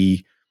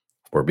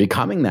we're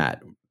becoming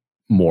that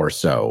more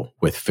so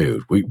with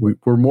food.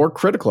 We're more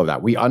critical of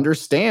that. We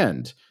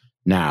understand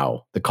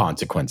now the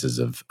consequences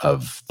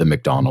of the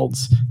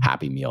McDonald's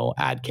Happy Meal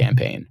ad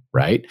campaign,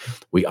 right?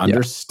 We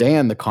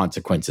understand the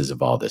consequences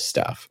of all this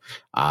stuff.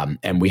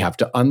 And we have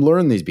to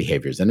unlearn these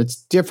behaviors. And it's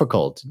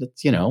difficult.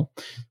 It's,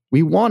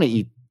 we want to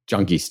eat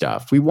junky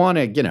stuff. We want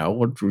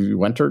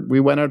to, we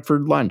went out for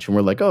lunch and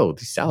we're like, oh,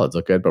 these salads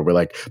look good. But we're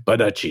like,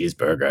 but a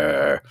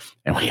cheeseburger.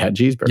 And we had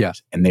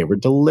cheeseburgers and they were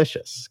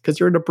delicious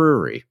because you're at a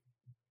brewery.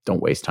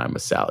 Don't waste time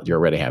with salad. You're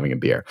already having a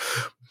beer.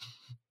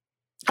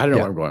 I don't know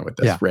where I'm going with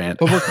this rant.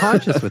 But we're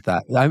conscious with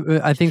that.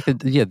 I think that,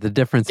 the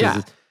difference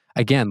is,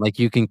 again, like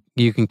you can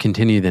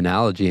continue the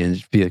analogy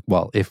and be like,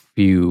 well, if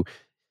you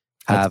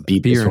have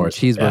beer and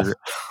cheeseburger,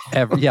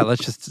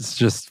 let's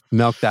just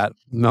milk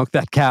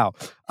that cow.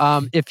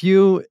 If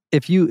you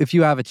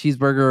have a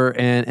cheeseburger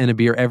and a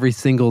beer every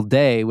single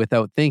day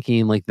without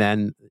thinking, like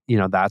then,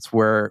 that's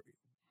where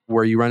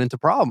you run into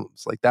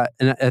problems like that.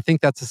 And I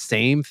think that's the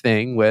same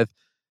thing with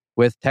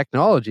with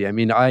technology. I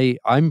mean,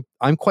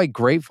 I'm quite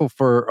grateful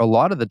for a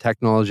lot of the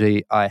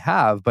technology I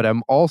have, but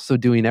I'm also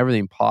doing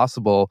everything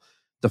possible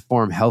to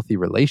form healthy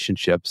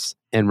relationships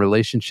and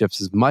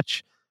relationships as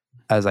much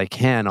as I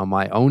can on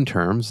my own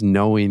terms,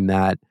 knowing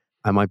that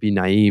I might be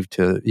naive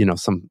to,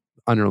 some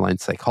underlying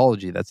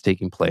psychology that's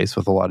taking place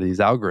with a lot of these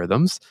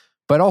algorithms,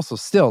 but also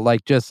still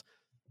like just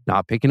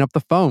not picking up the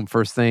phone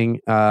first thing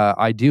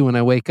I do when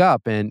I wake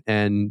up,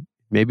 and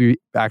maybe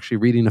actually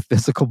reading a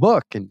physical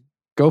book, and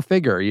go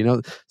figure,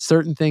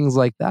 certain things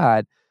like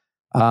that.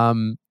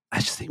 I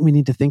just think we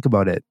need to think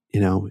about it.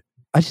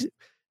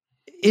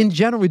 In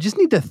general, we just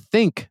need to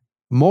think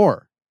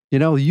more.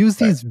 Use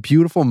these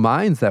beautiful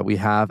minds that we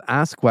have,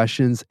 ask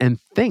questions, and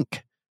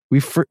think.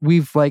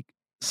 We've like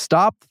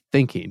stopped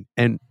thinking,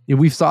 and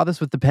we saw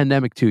this with the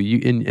pandemic too.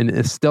 And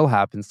it still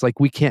happens. Like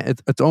we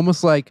can't. It's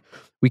almost like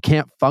we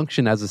can't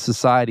function as a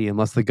society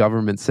unless the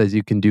government says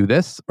you can do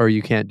this or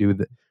you can't do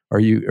that, or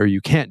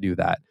you can't do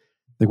that.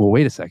 Like, well,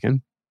 wait a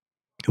second.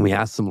 Can we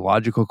ask some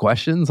logical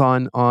questions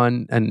on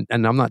and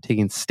I'm not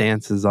taking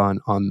stances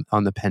on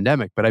the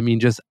pandemic, but I mean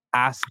just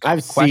ask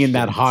I've questions. seen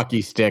that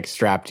hockey stick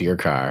strapped to your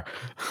car.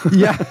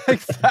 Yeah,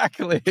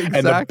 exactly.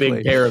 And a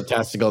big pair of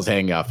testicles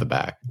hanging off the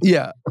back.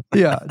 Yeah,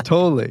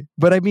 totally.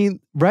 But I mean,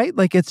 right?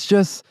 Like it's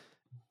just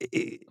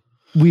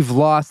we've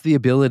lost the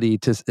ability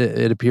to,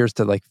 it appears,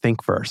 to like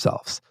think for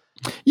ourselves.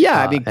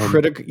 Yeah, I mean,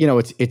 critical.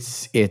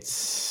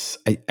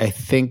 I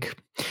think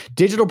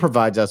digital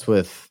provides us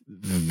with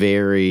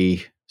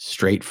very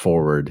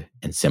straightforward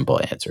and simple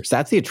answers.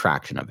 That's the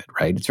attraction of it,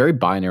 right? It's very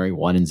binary,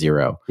 1 and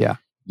 0. Yeah.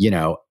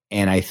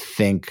 And I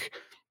think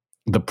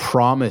the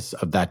promise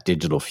of that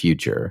digital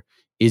future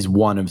is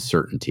one of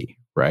certainty,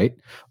 right?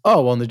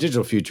 Oh, well, in the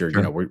digital future,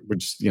 sure. We're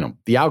just,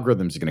 the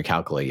algorithms are going to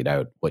calculate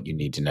out what you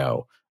need to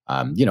know.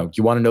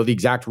 You want to know the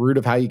exact route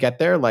of how you get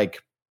there? Like,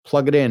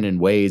 plug it in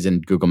Waze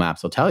and Google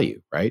Maps will tell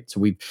you, right?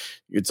 So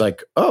it's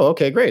like, oh,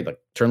 okay, great. Like,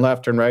 turn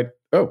left, turn right.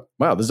 Oh,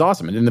 wow, this is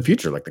awesome. And in the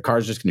future, like, the car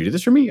is just going to do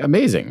this for me.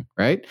 Amazing,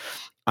 right?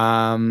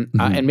 And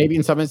maybe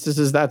in some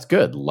instances that's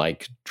good,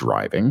 like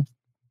driving.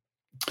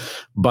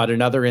 But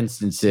in other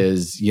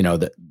instances,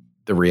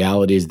 the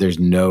reality is there's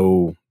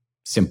no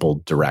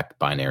simple, direct,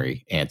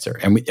 binary answer.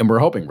 And we're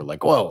hoping, we're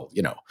like, well,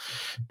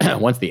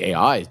 once the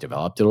AI is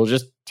developed, it'll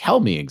just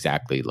tell me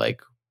exactly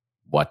like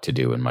what to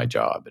do in my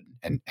job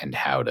and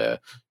how to,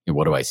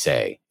 what do I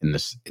say in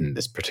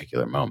this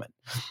particular moment.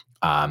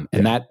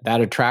 And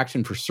that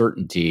attraction for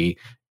certainty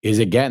is,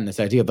 again,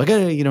 this idea of like,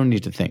 you don't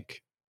need to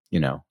think,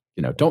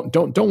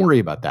 don't worry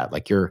about that.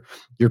 Like your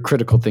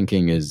critical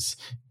thinking is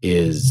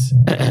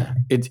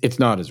it's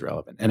not as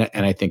relevant. And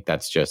I think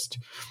that's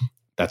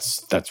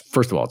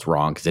first of all, it's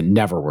wrong, because it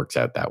never works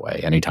out that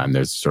way. Anytime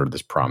there's sort of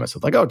this promise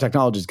of like, oh,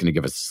 technology is going to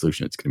give us a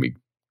solution, it's going to be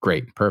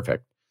great and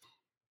perfect.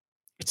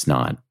 It's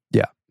not.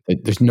 Yeah.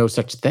 There's no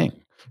such thing.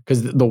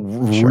 Because the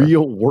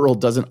real world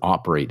doesn't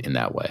operate in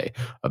that way,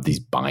 of these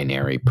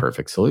binary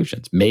perfect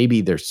solutions.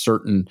 Maybe there's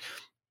certain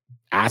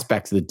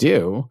aspects that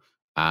do,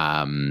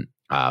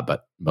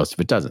 but most of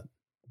it doesn't.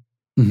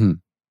 Mm-hmm.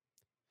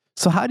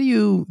 So how do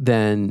you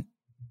then,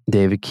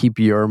 David, keep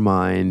your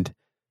mind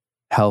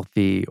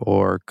healthy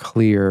or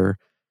clear,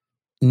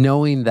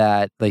 knowing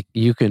that like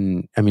you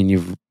can, I mean,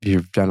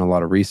 you've done a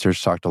lot of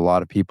research, talked to a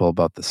lot of people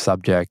about the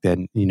subject,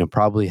 and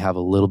probably have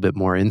a little bit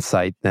more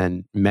insight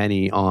than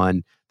many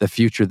on the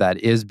future that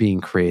is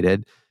being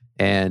created,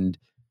 and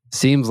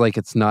seems like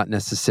it's not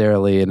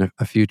necessarily in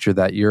a future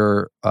that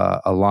you're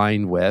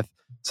aligned with.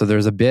 So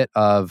there's a bit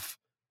of,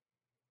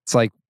 it's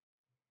like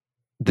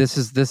this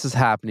is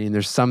happening.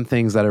 There's some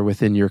things that are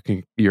within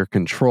your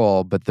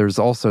control, but there's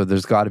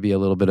got to be a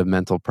little bit of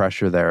mental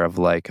pressure there of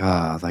like,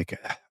 I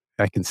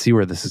can see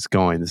where this is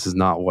going. This is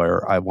not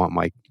where I want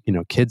my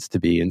kids to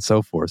be, and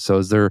so forth. So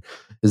is there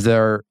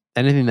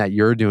anything that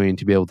you're doing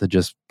to be able to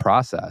just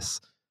process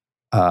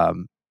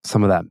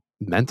some of that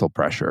mental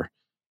pressure?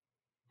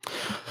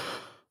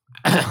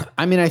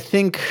 I mean, I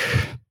think,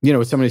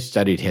 as somebody who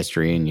studied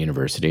history in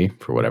university,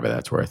 for whatever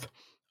that's worth,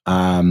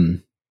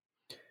 one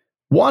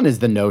is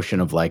the notion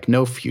of like,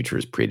 no future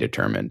is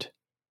predetermined,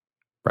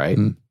 right?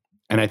 Mm-hmm.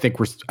 And I think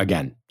we're,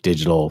 again,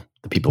 digital,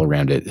 the people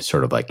around it is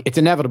sort of like, it's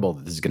inevitable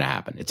that this is going to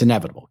happen. It's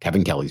inevitable.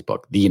 Kevin Kelly's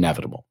book, The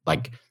Inevitable.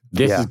 Like,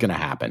 this is going to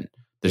happen.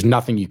 There's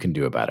nothing you can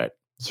do about it.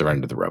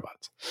 Surrender to the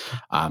robots.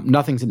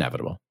 Nothing's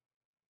inevitable,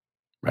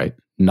 right?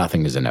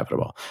 Nothing is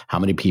inevitable. How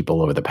many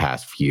people over the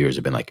past few years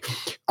have been like,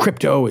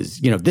 crypto is,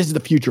 this is the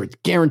future. It's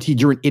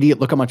guaranteed. You're an idiot.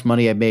 Look how much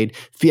money I made.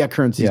 Fiat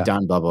currency is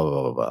done, blah, blah,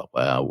 blah, blah, blah.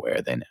 Well, where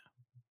are they now?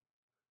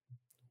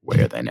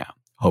 Where are they now?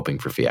 Hoping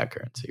for fiat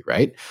currency,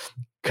 right?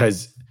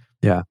 Because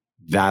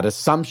that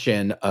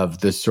assumption of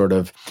this sort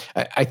of,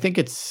 I'll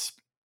get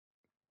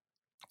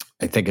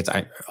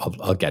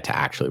to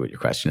actually what your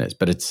question is,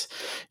 but it's,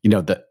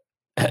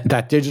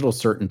 that digital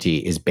certainty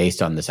is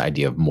based on this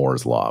idea of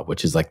Moore's law,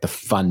 which is like the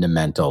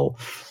fundamental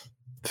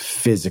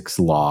physics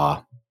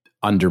law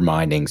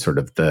undermining sort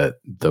of the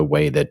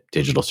way that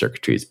digital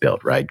circuitry is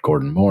built, right?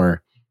 Gordon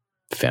Moore,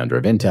 founder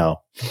of Intel,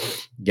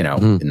 in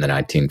the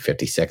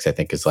 1956, I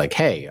think, is like,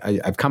 hey,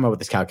 I've come up with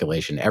this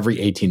calculation. Every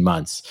 18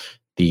 months,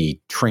 the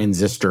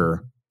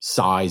transistor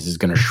size is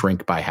going to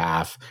shrink by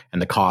half,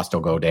 and the cost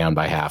will go down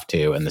by half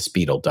too, and the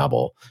speed will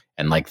double.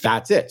 And like,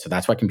 that's it. So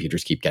that's why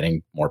computers keep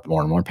getting more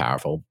and more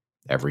powerful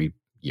every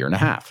year and a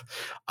half.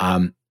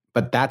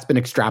 But that's been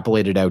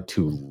extrapolated out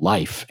to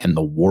life and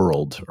the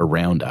world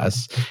around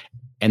us.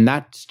 And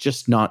that's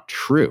just not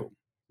true,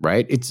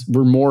 right?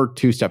 We're more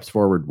 2 steps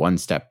forward, 1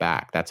 step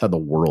back. That's how the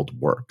world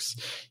works.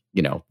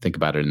 Think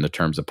about it in the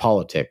terms of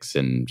politics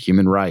and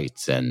human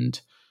rights and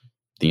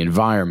the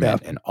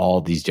environment and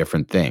all these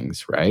different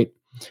things, right?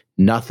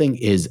 Nothing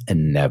is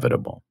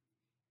inevitable.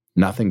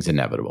 Nothing's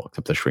inevitable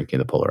except the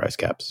shrinking of the polar ice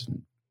caps.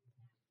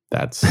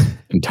 That's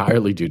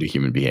entirely due to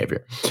human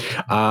behavior.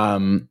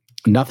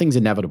 Nothing's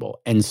inevitable.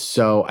 And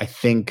so I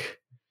think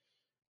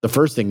the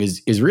first thing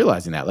is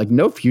realizing that, like,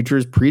 no future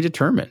is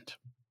predetermined.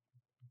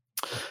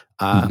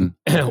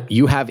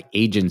 You have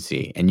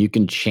agency, and you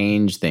can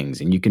change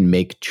things, and you can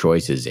make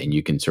choices, and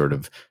you can sort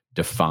of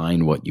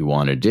define what you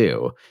want to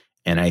do.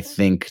 And I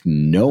think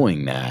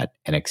knowing that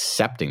and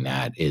accepting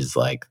that is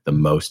like the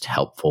most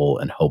helpful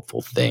and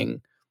hopeful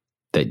thing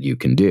that you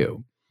can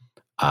do.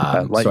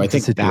 So I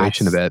think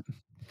situation a bit.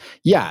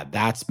 Yeah,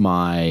 that's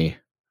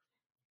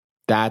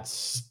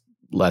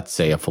let's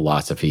say a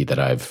philosophy that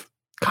I've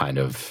kind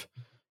of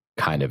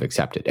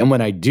accepted. And when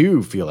I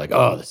do feel like,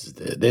 oh,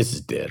 this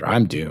is dead, or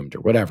I'm doomed,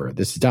 or whatever,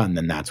 this is done,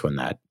 then that's when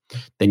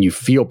then you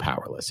feel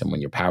powerless. And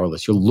when you're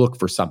powerless, you'll look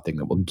for something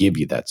that will give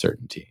you that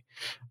certainty.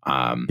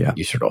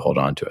 You sort of hold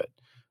on to it.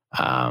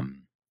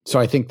 So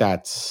I think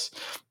that's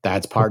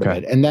part of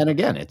it. And then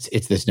again,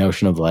 it's this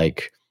notion of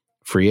like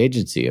free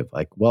agency of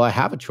like, well, I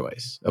have a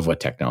choice of what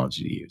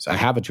technology to use. I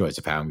have a choice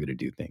of how I'm going to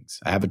do things.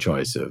 I have a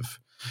choice of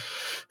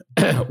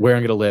where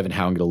I'm going to live and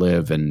how I'm going to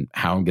live and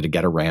how I'm going to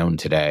get around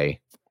today.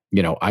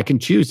 I can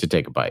choose to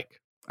take a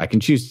bike. I can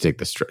choose to take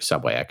the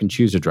subway. I can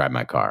choose to drive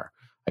my car.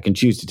 I can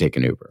choose to take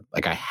an Uber.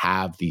 Like, I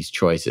have these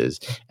choices,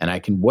 and I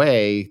can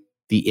weigh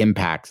the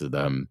impacts of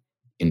them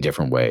in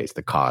different ways,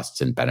 the costs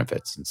and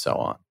benefits and so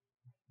on.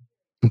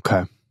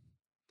 Okay.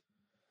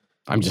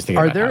 I'm just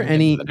thinking, are there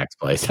any the next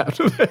place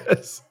after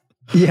this?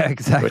 Yeah,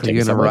 exactly.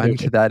 You're going to run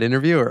to that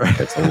interview, or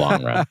it's a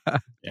long run.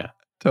 Yeah.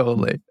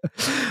 Totally.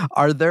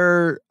 Are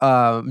there,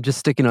 just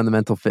sticking on the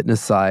mental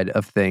fitness side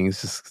of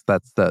things, just,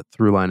 that's the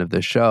through line of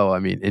this show. I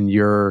mean,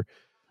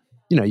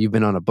 you've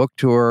been on a book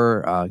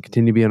tour,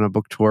 continue to be on a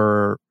book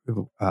tour,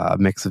 a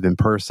mix of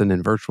in-person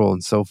and virtual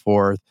and so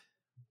forth.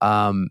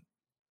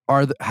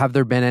 Have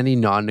there been any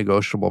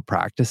non-negotiable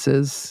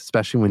practices,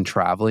 especially when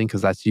traveling?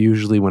 Because that's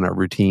usually when our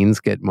routines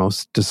get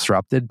most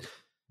disrupted.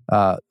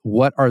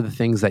 What are the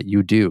things that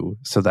you do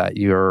so that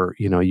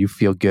you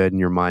feel good and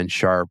your mind's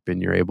sharp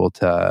and you're able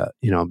to,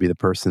 be the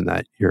person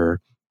that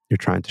you're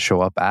trying to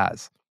show up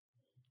as?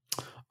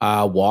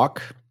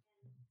 Walk,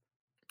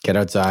 get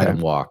outside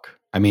and walk.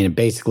 I mean,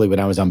 basically when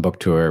I was on book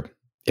tour,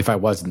 if I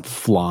wasn't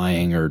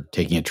flying or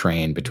taking a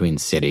train between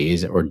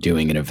cities or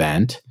doing an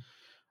event,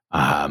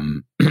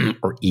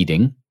 or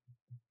eating,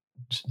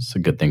 it's a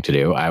good thing to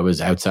do, I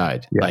was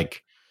outside. Yeah.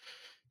 Like,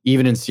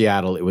 even in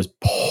Seattle, it was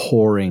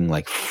pouring,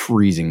 like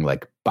freezing,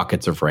 like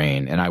buckets of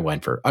rain. And I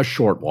went for a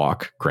short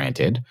walk,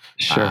 granted,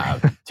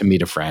 to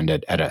meet a friend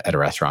at a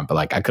restaurant. But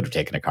like, I could have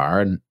taken a car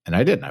and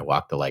I didn't. I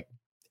walked to like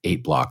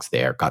 8 blocks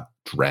there, got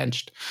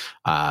drenched.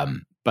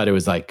 But it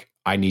was like,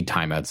 I need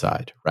time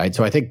outside, right?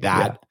 So I think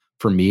that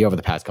for me over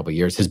the past couple of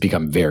years has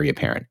become very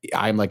apparent.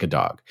 I'm like a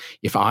dog.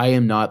 If I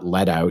am not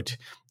let out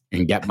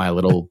and get my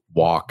little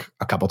walk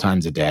a couple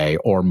times a day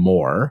or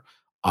more,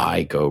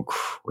 I go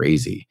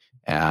crazy.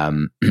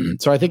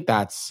 So I think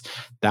that's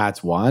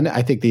one.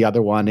 I think the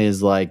other one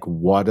is like,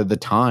 what are the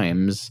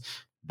times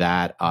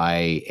that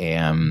I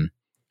am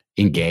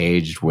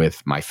engaged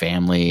with my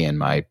family and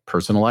my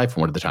personal life,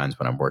 and what are the times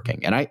when I'm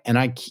working? And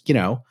I,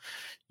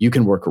 you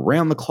can work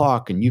around the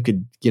clock, and you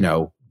could,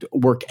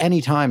 work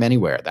anytime,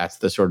 anywhere. That's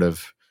the sort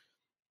of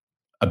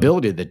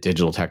ability that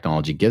digital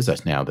technology gives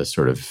us now, this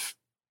sort of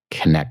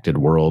connected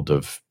world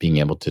of being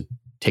able to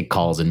take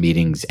calls and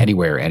meetings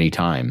anywhere,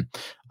 anytime.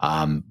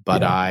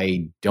 But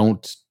I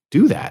don't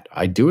do that.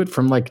 I do it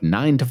from like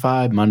 9 to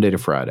 5, Monday to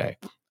Friday.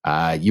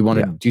 You want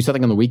to do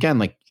something on the weekend?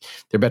 Like,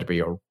 there better be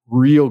a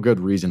real good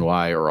reason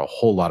why, or a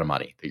whole lot of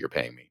money that you're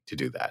paying me to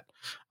do that.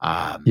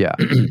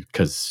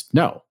 Because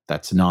no,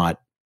 that's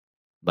not,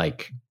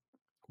 like,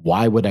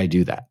 why would I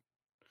do that?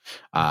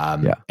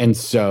 And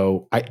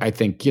so I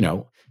think,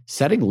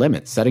 setting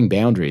limits, setting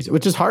boundaries,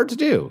 which is hard to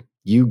do.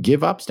 You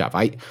give up stuff.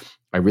 I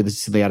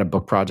recently had a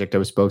book project I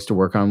was supposed to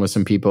work on with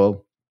some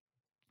people,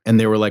 and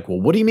they were like,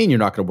 well, what do you mean you're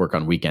not going to work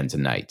on weekends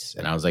and nights?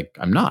 And I was like,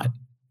 I'm not.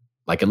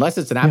 Like, unless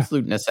it's an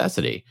absolute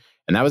necessity.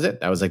 And that was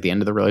it. That was like the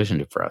end of the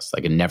relationship for us.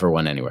 Like, it never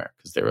went anywhere,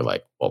 because they were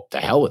like, well, to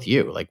hell with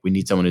you. Like, we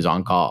need someone who's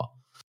on call.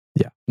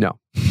 Yeah. No.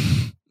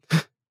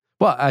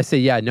 Well, I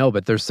say, no,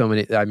 but there's so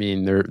many, I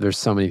mean, there's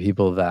so many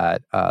people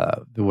that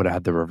would have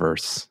had the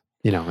reverse,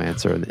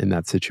 answer in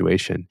that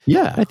situation.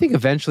 Yeah. I think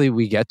eventually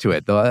we get to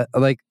it, though.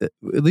 Like, at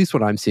least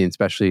what I'm seeing,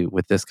 especially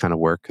with this kind of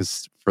work,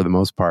 because for the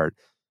most part,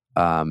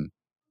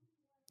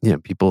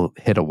 people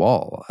hit a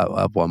wall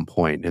at one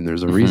point, and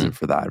there's a reason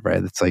for that,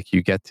 right? It's like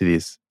you get to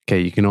these, okay,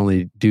 you can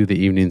only do the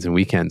evenings and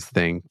weekends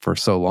thing for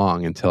so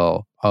long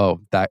until,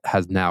 that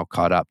has now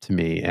caught up to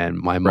me and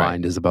my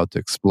mind is about to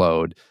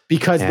explode.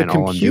 Because the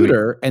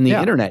computer and the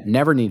internet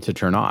never need to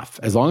turn off.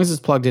 As long as it's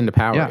plugged into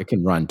power, it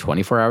can run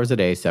 24 hours a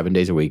day, 7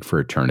 days a week for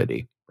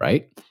eternity,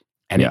 right?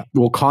 And it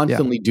will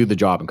constantly do the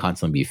job and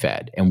constantly be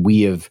fed. And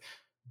we have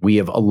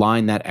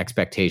aligned that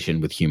expectation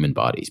with human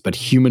bodies. But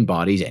human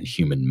bodies and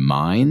human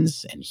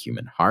minds and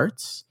human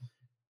hearts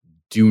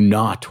do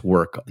not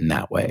work in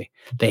that way.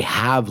 They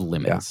have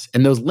limits.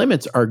 And those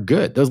limits are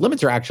good. Those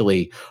limits are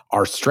actually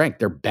our strength.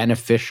 They're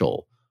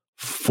beneficial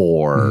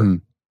for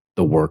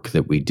the work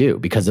that we do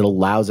because it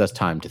allows us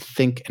time to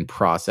think and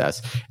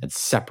process and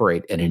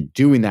separate. And in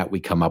doing that, we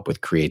come up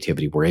with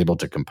creativity. We're able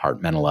to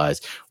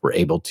compartmentalize. We're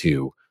able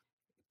to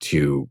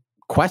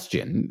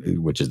question,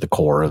 which is the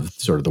core of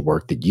sort of the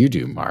work that you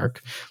do,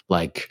 Mark.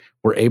 Like,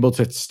 we're able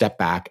to step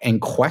back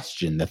and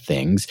question the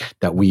things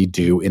that we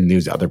do in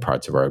these other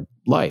parts of our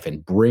life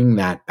and bring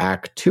that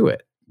back to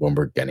it when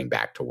we're getting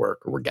back to work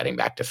or we're getting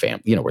back to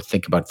family. We're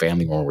thinking about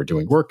family when we're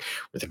doing work.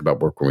 We're thinking about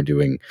work when we're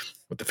doing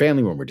with the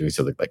family, when we're doing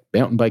something like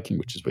mountain biking,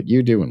 which is what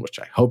you do and which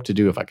I hope to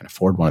do if I can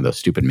afford one of those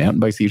stupid mountain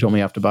bikes that you told me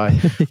I have to buy.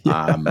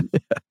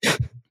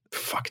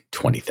 Fucking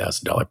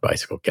 $20,000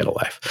 bicycle, get a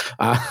life.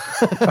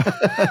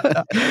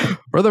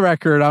 For the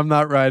record, I'm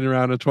not riding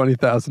around a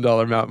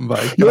 $20,000 mountain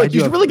bike. You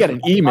should really get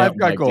an e-mountain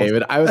bike,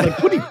 David. I was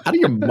like, what are you, out of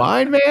your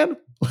mind, man?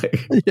 Like,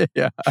 totally.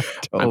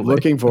 I'm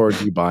looking forward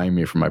to you buying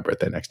me for my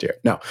birthday next year.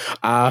 No,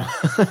 I'll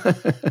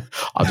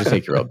just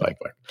take your old bike.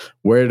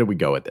 Where do we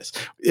go with this?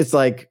 It's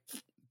like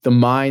the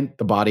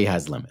body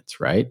has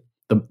limits, right?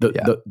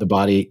 The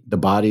body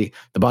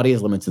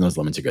has limits, and those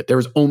limits are good. There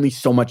is only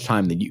so much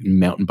time that you can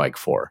mountain bike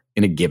for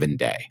in a given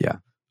day.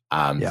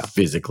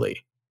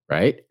 Physically,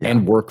 right?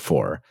 And work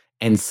for,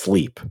 and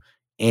sleep,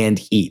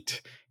 and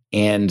eat,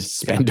 and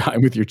spend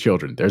time with your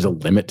children. There's a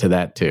limit to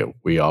that too.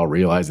 We all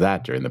realized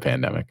that during the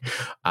pandemic,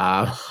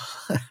 and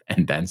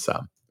then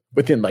some.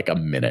 Within like a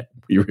minute,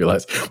 we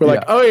realize we're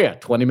like,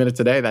 20 minutes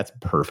a day. That's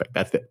perfect.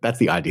 That's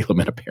the ideal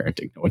amount of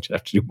parenting. No one should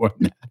have to do more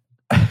than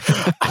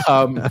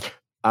that.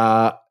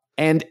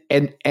 And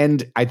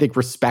I think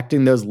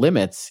respecting those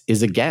limits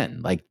is,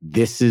 again, like,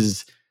 this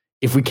is,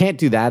 if we can't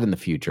do that in the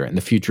future, and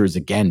the future is,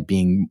 again,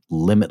 being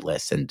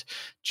limitless and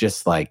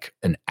just like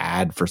an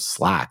ad for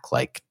Slack,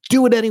 like,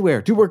 do it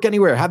anywhere, do work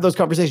anywhere, have those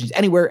conversations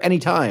anywhere,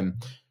 anytime,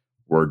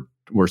 we're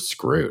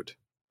screwed,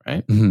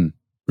 right? Screwed.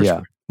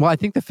 Well, I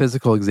think the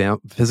physical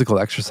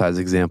exercise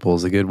example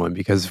is a good one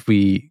because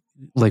we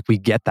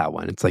get that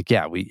one. It's like,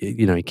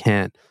 you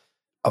can't,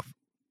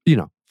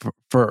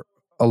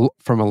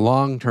 from a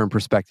long-term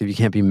perspective, you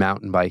can't be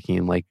mountain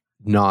biking like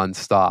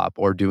nonstop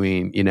or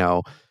doing, Did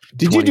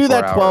you do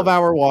that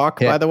 12-hour walk,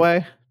 by the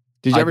way?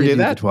 Did you ever do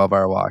that? The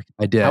 12-hour walk.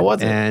 I did. How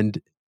was it?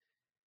 And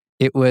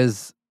it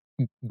was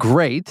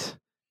great.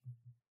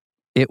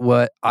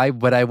 But I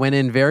went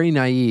in very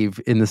naive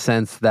in the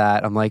sense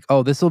that I'm like,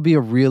 this will be a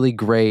really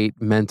great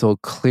mental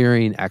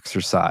clearing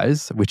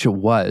exercise, which it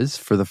was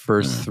for the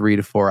first 3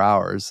 to 4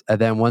 hours. And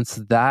then once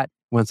I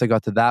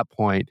got to that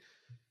point, it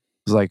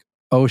was like,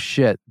 oh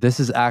shit, this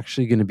is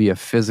actually going to be a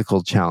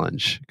physical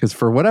challenge. Because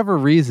for whatever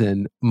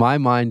reason, my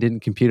mind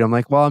didn't compute. I'm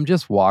like, well, I'm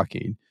just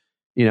walking.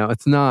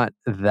 It's not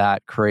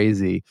that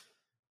crazy.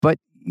 But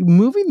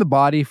moving the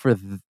body for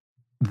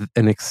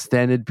an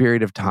extended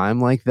period of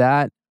time like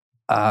that,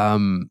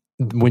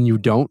 when you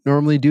don't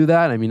normally do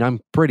that, I mean, I'm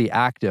pretty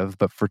active,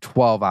 but for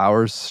 12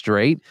 hours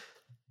straight,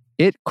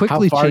 it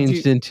quickly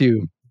changed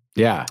into...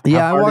 Yeah.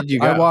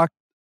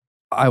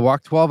 I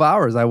walked 12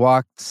 hours. I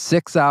walked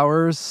 6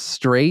 hours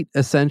straight,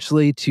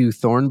 essentially, to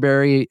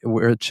Thornbury,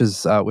 which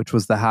was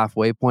the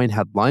halfway point,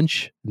 had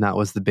lunch, and that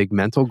was the big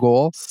mental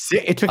goal.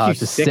 It took you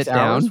to 6 sit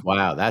hours? down.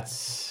 Wow,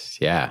 that's,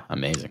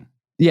 amazing.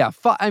 Yeah,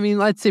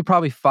 I'd say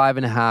probably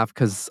 5.5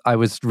 because I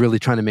was really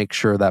trying to make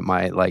sure that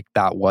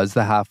that was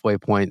the halfway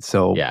point.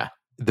 So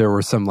there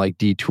were some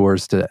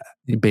detours to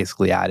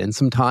basically add in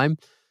some time.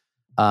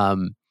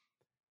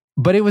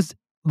 But it was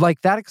like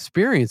that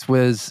experience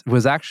was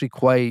actually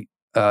quite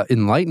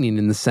enlightening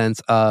in the sense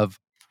of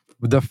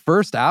the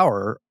first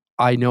hour,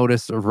 I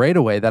noticed right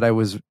away that I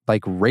was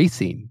like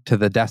racing to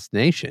the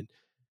destination. And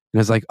I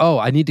was like,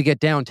 I need to get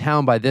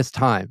downtown by this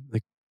time.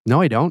 Like, no,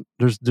 I don't.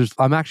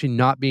 I'm actually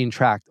not being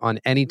tracked on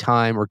any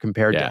time or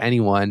compared to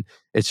anyone.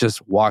 It's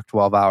just walk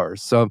 12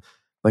 hours. So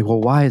like,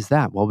 well, why is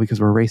that? Well, because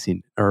we're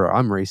racing, or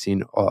I'm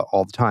racing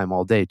all the time,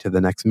 all day to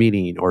the next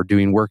meeting or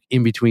doing work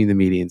in between the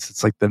meetings.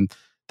 It's like the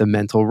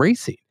mental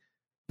racing.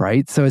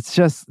 Right. So it's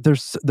just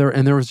there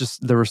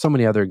were so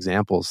many other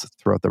examples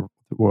throughout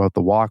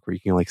the walk where you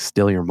can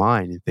still your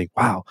mind and think,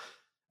 wow,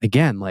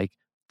 again, like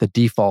the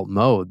default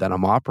mode that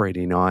I'm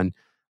operating on,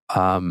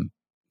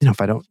 if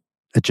I don't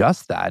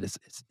adjust that,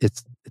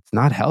 it's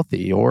not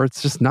healthy, or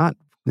it's just not,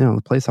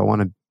 the place I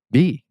want to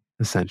be,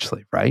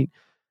 essentially. Right.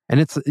 And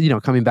it's,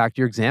 coming back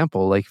to your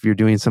example, like if you're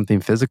doing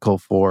something physical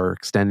for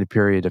extended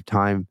period of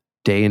time,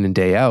 day in and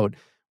day out,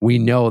 we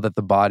know that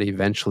the body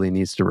eventually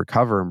needs to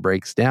recover and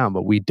breaks down,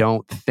 but we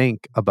don't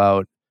think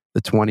about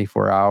the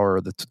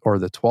 24-hour or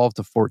the 12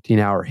 to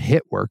 14-hour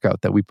HIIT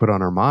workout that we put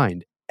on our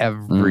mind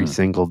every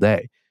single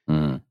day.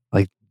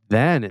 Like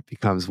then it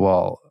becomes,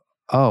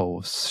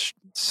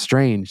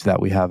 strange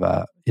that we have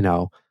a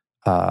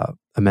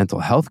mental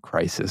health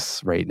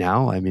crisis right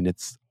now. I mean,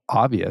 it's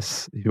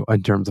obvious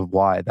in terms of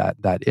why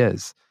that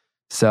is.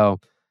 So,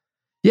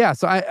 yeah.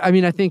 So I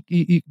mean, I think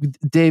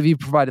Dave, you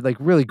provided like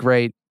really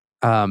great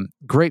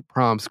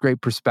prompts,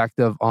 great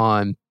perspective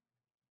on,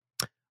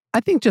 I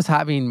think, just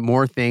having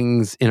more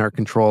things in our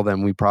control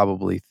than we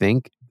probably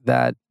think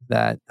that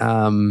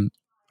or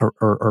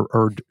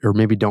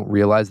maybe don't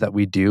realize that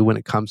we do when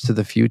it comes to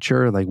the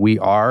future. Like we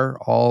are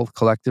all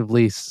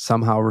collectively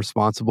somehow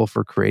responsible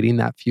for creating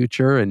that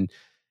future, and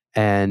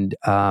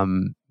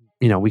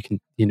we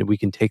can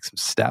take some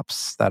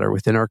steps that are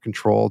within our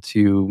control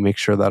to make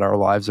sure that our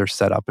lives are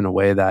set up in a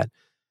way that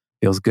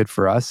feels good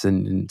for us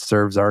and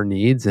serves our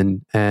needs,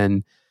 and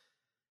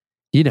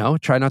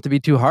try not to be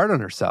too hard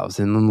on ourselves,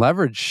 and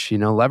leverage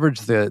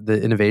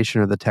the innovation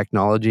or the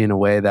technology in a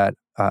way that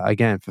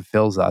again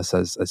fulfills us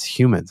as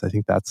humans. I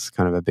think that's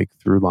kind of a big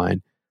through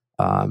line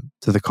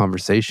to the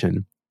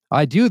conversation.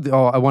 I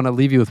want to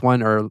leave you with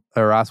one or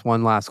ask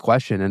one last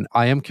question, and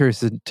I am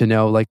curious to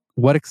know, like,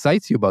 what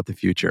excites you about the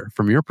future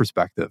from your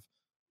perspective?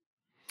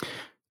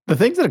 The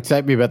things that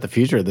excite me about the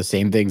future are the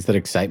same things that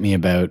excite me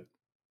about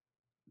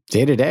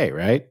day to day,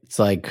 right? It's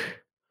like,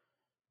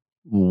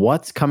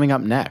 what's coming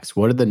up next?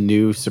 What are the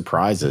new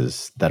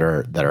surprises that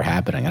are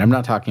happening? And I'm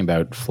not talking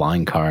about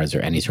flying cars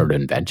or any sort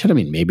of invention. I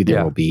mean, maybe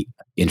there will be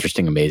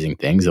interesting, amazing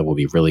things that will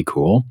be really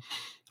cool.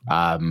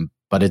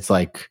 But it's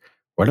like,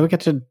 where do I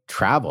get to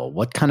travel?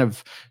 What kind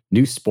of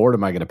new sport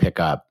am I going to pick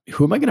up?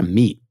 Who am I going to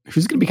meet?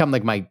 Who's going to become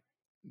like my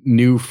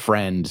new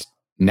friend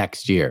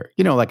next year?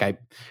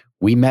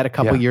 We met a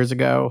couple years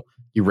ago.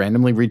 You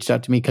randomly reached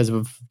out to me because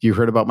you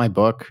heard about my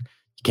book.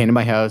 You came to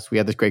my house. We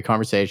had this great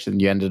conversation.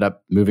 You ended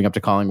up moving up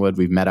to Collingwood.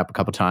 We've met up a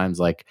couple times.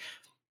 Like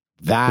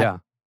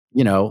that,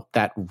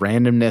 that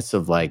randomness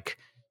of like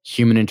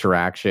human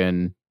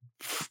interaction,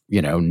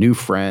 new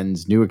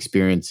friends, new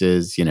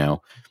experiences,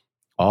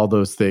 all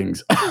those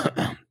things.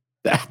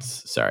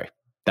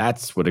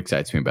 That's what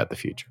excites me about the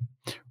future,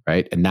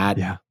 right? And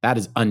that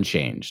is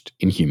unchanged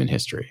in human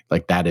history.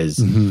 Like that is,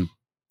 I'm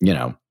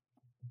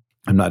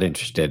not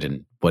interested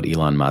in what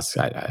Elon Musk.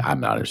 I'm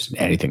not interested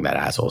in anything that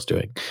asshole's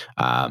doing.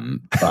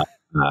 But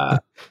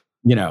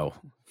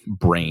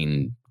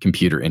brain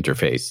computer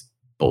interface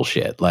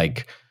bullshit.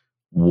 Like,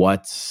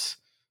 what's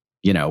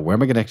where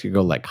am I going to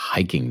go like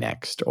hiking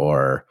next,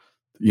 or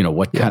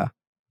what kind of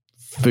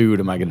food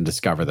am I going to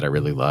discover that I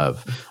really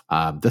love?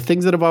 The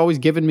things that have always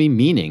given me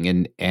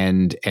meaning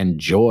and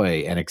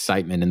joy and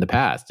excitement in the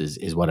past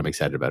is what I'm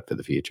excited about for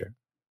the future.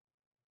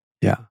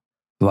 Yeah,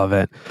 love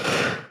it.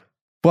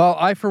 Well,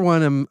 I, for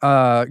one, am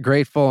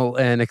grateful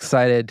and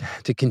excited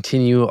to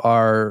continue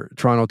our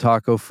Toronto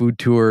Taco food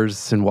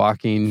tours and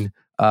walking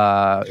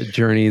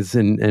journeys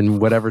in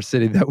whatever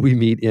city that we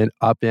meet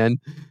up in.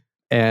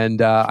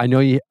 And I know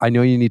you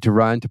need to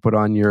run to put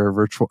on your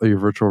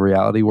virtual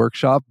reality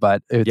workshop,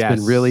 but it's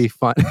been really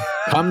fun.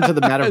 Come to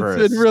the metaverse.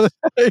 It's been really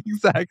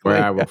exactly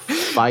where I will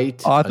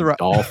fight a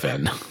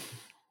dolphin.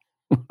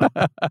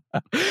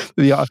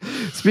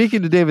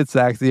 Speaking to David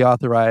Sachs, the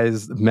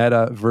authorized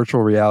Meta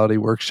virtual reality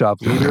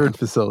workshop leader and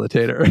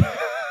facilitator.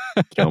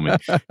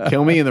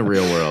 Kill me in the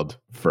real world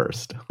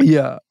first.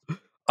 Yeah.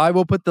 I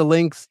will put the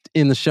links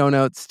in the show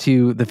notes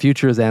to The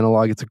Future is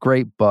Analog. It's a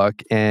great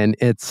book, and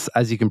it's,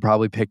 as you can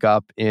probably pick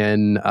up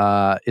in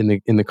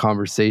the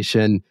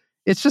conversation,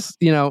 it's just,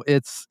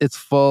 it's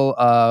full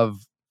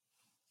of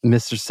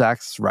Mr.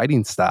 Sachs'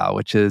 writing style,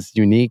 which is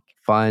unique,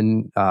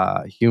 fun,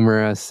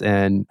 humorous,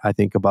 and I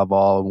think above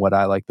all, what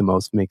I like the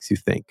most, makes you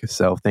think.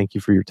 So thank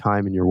you for your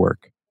time and your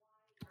work.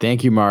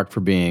 Thank you, Mark, for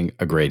being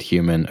a great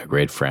human, a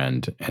great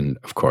friend, and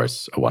of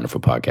course, a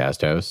wonderful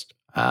podcast host.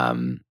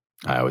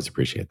 I always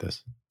appreciate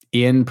this.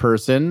 In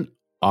person,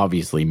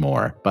 obviously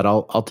more, but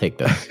I'll take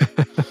this.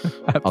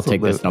 I'll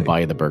take this and I'll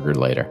buy you the burger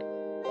later.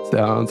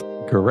 Sounds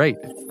great.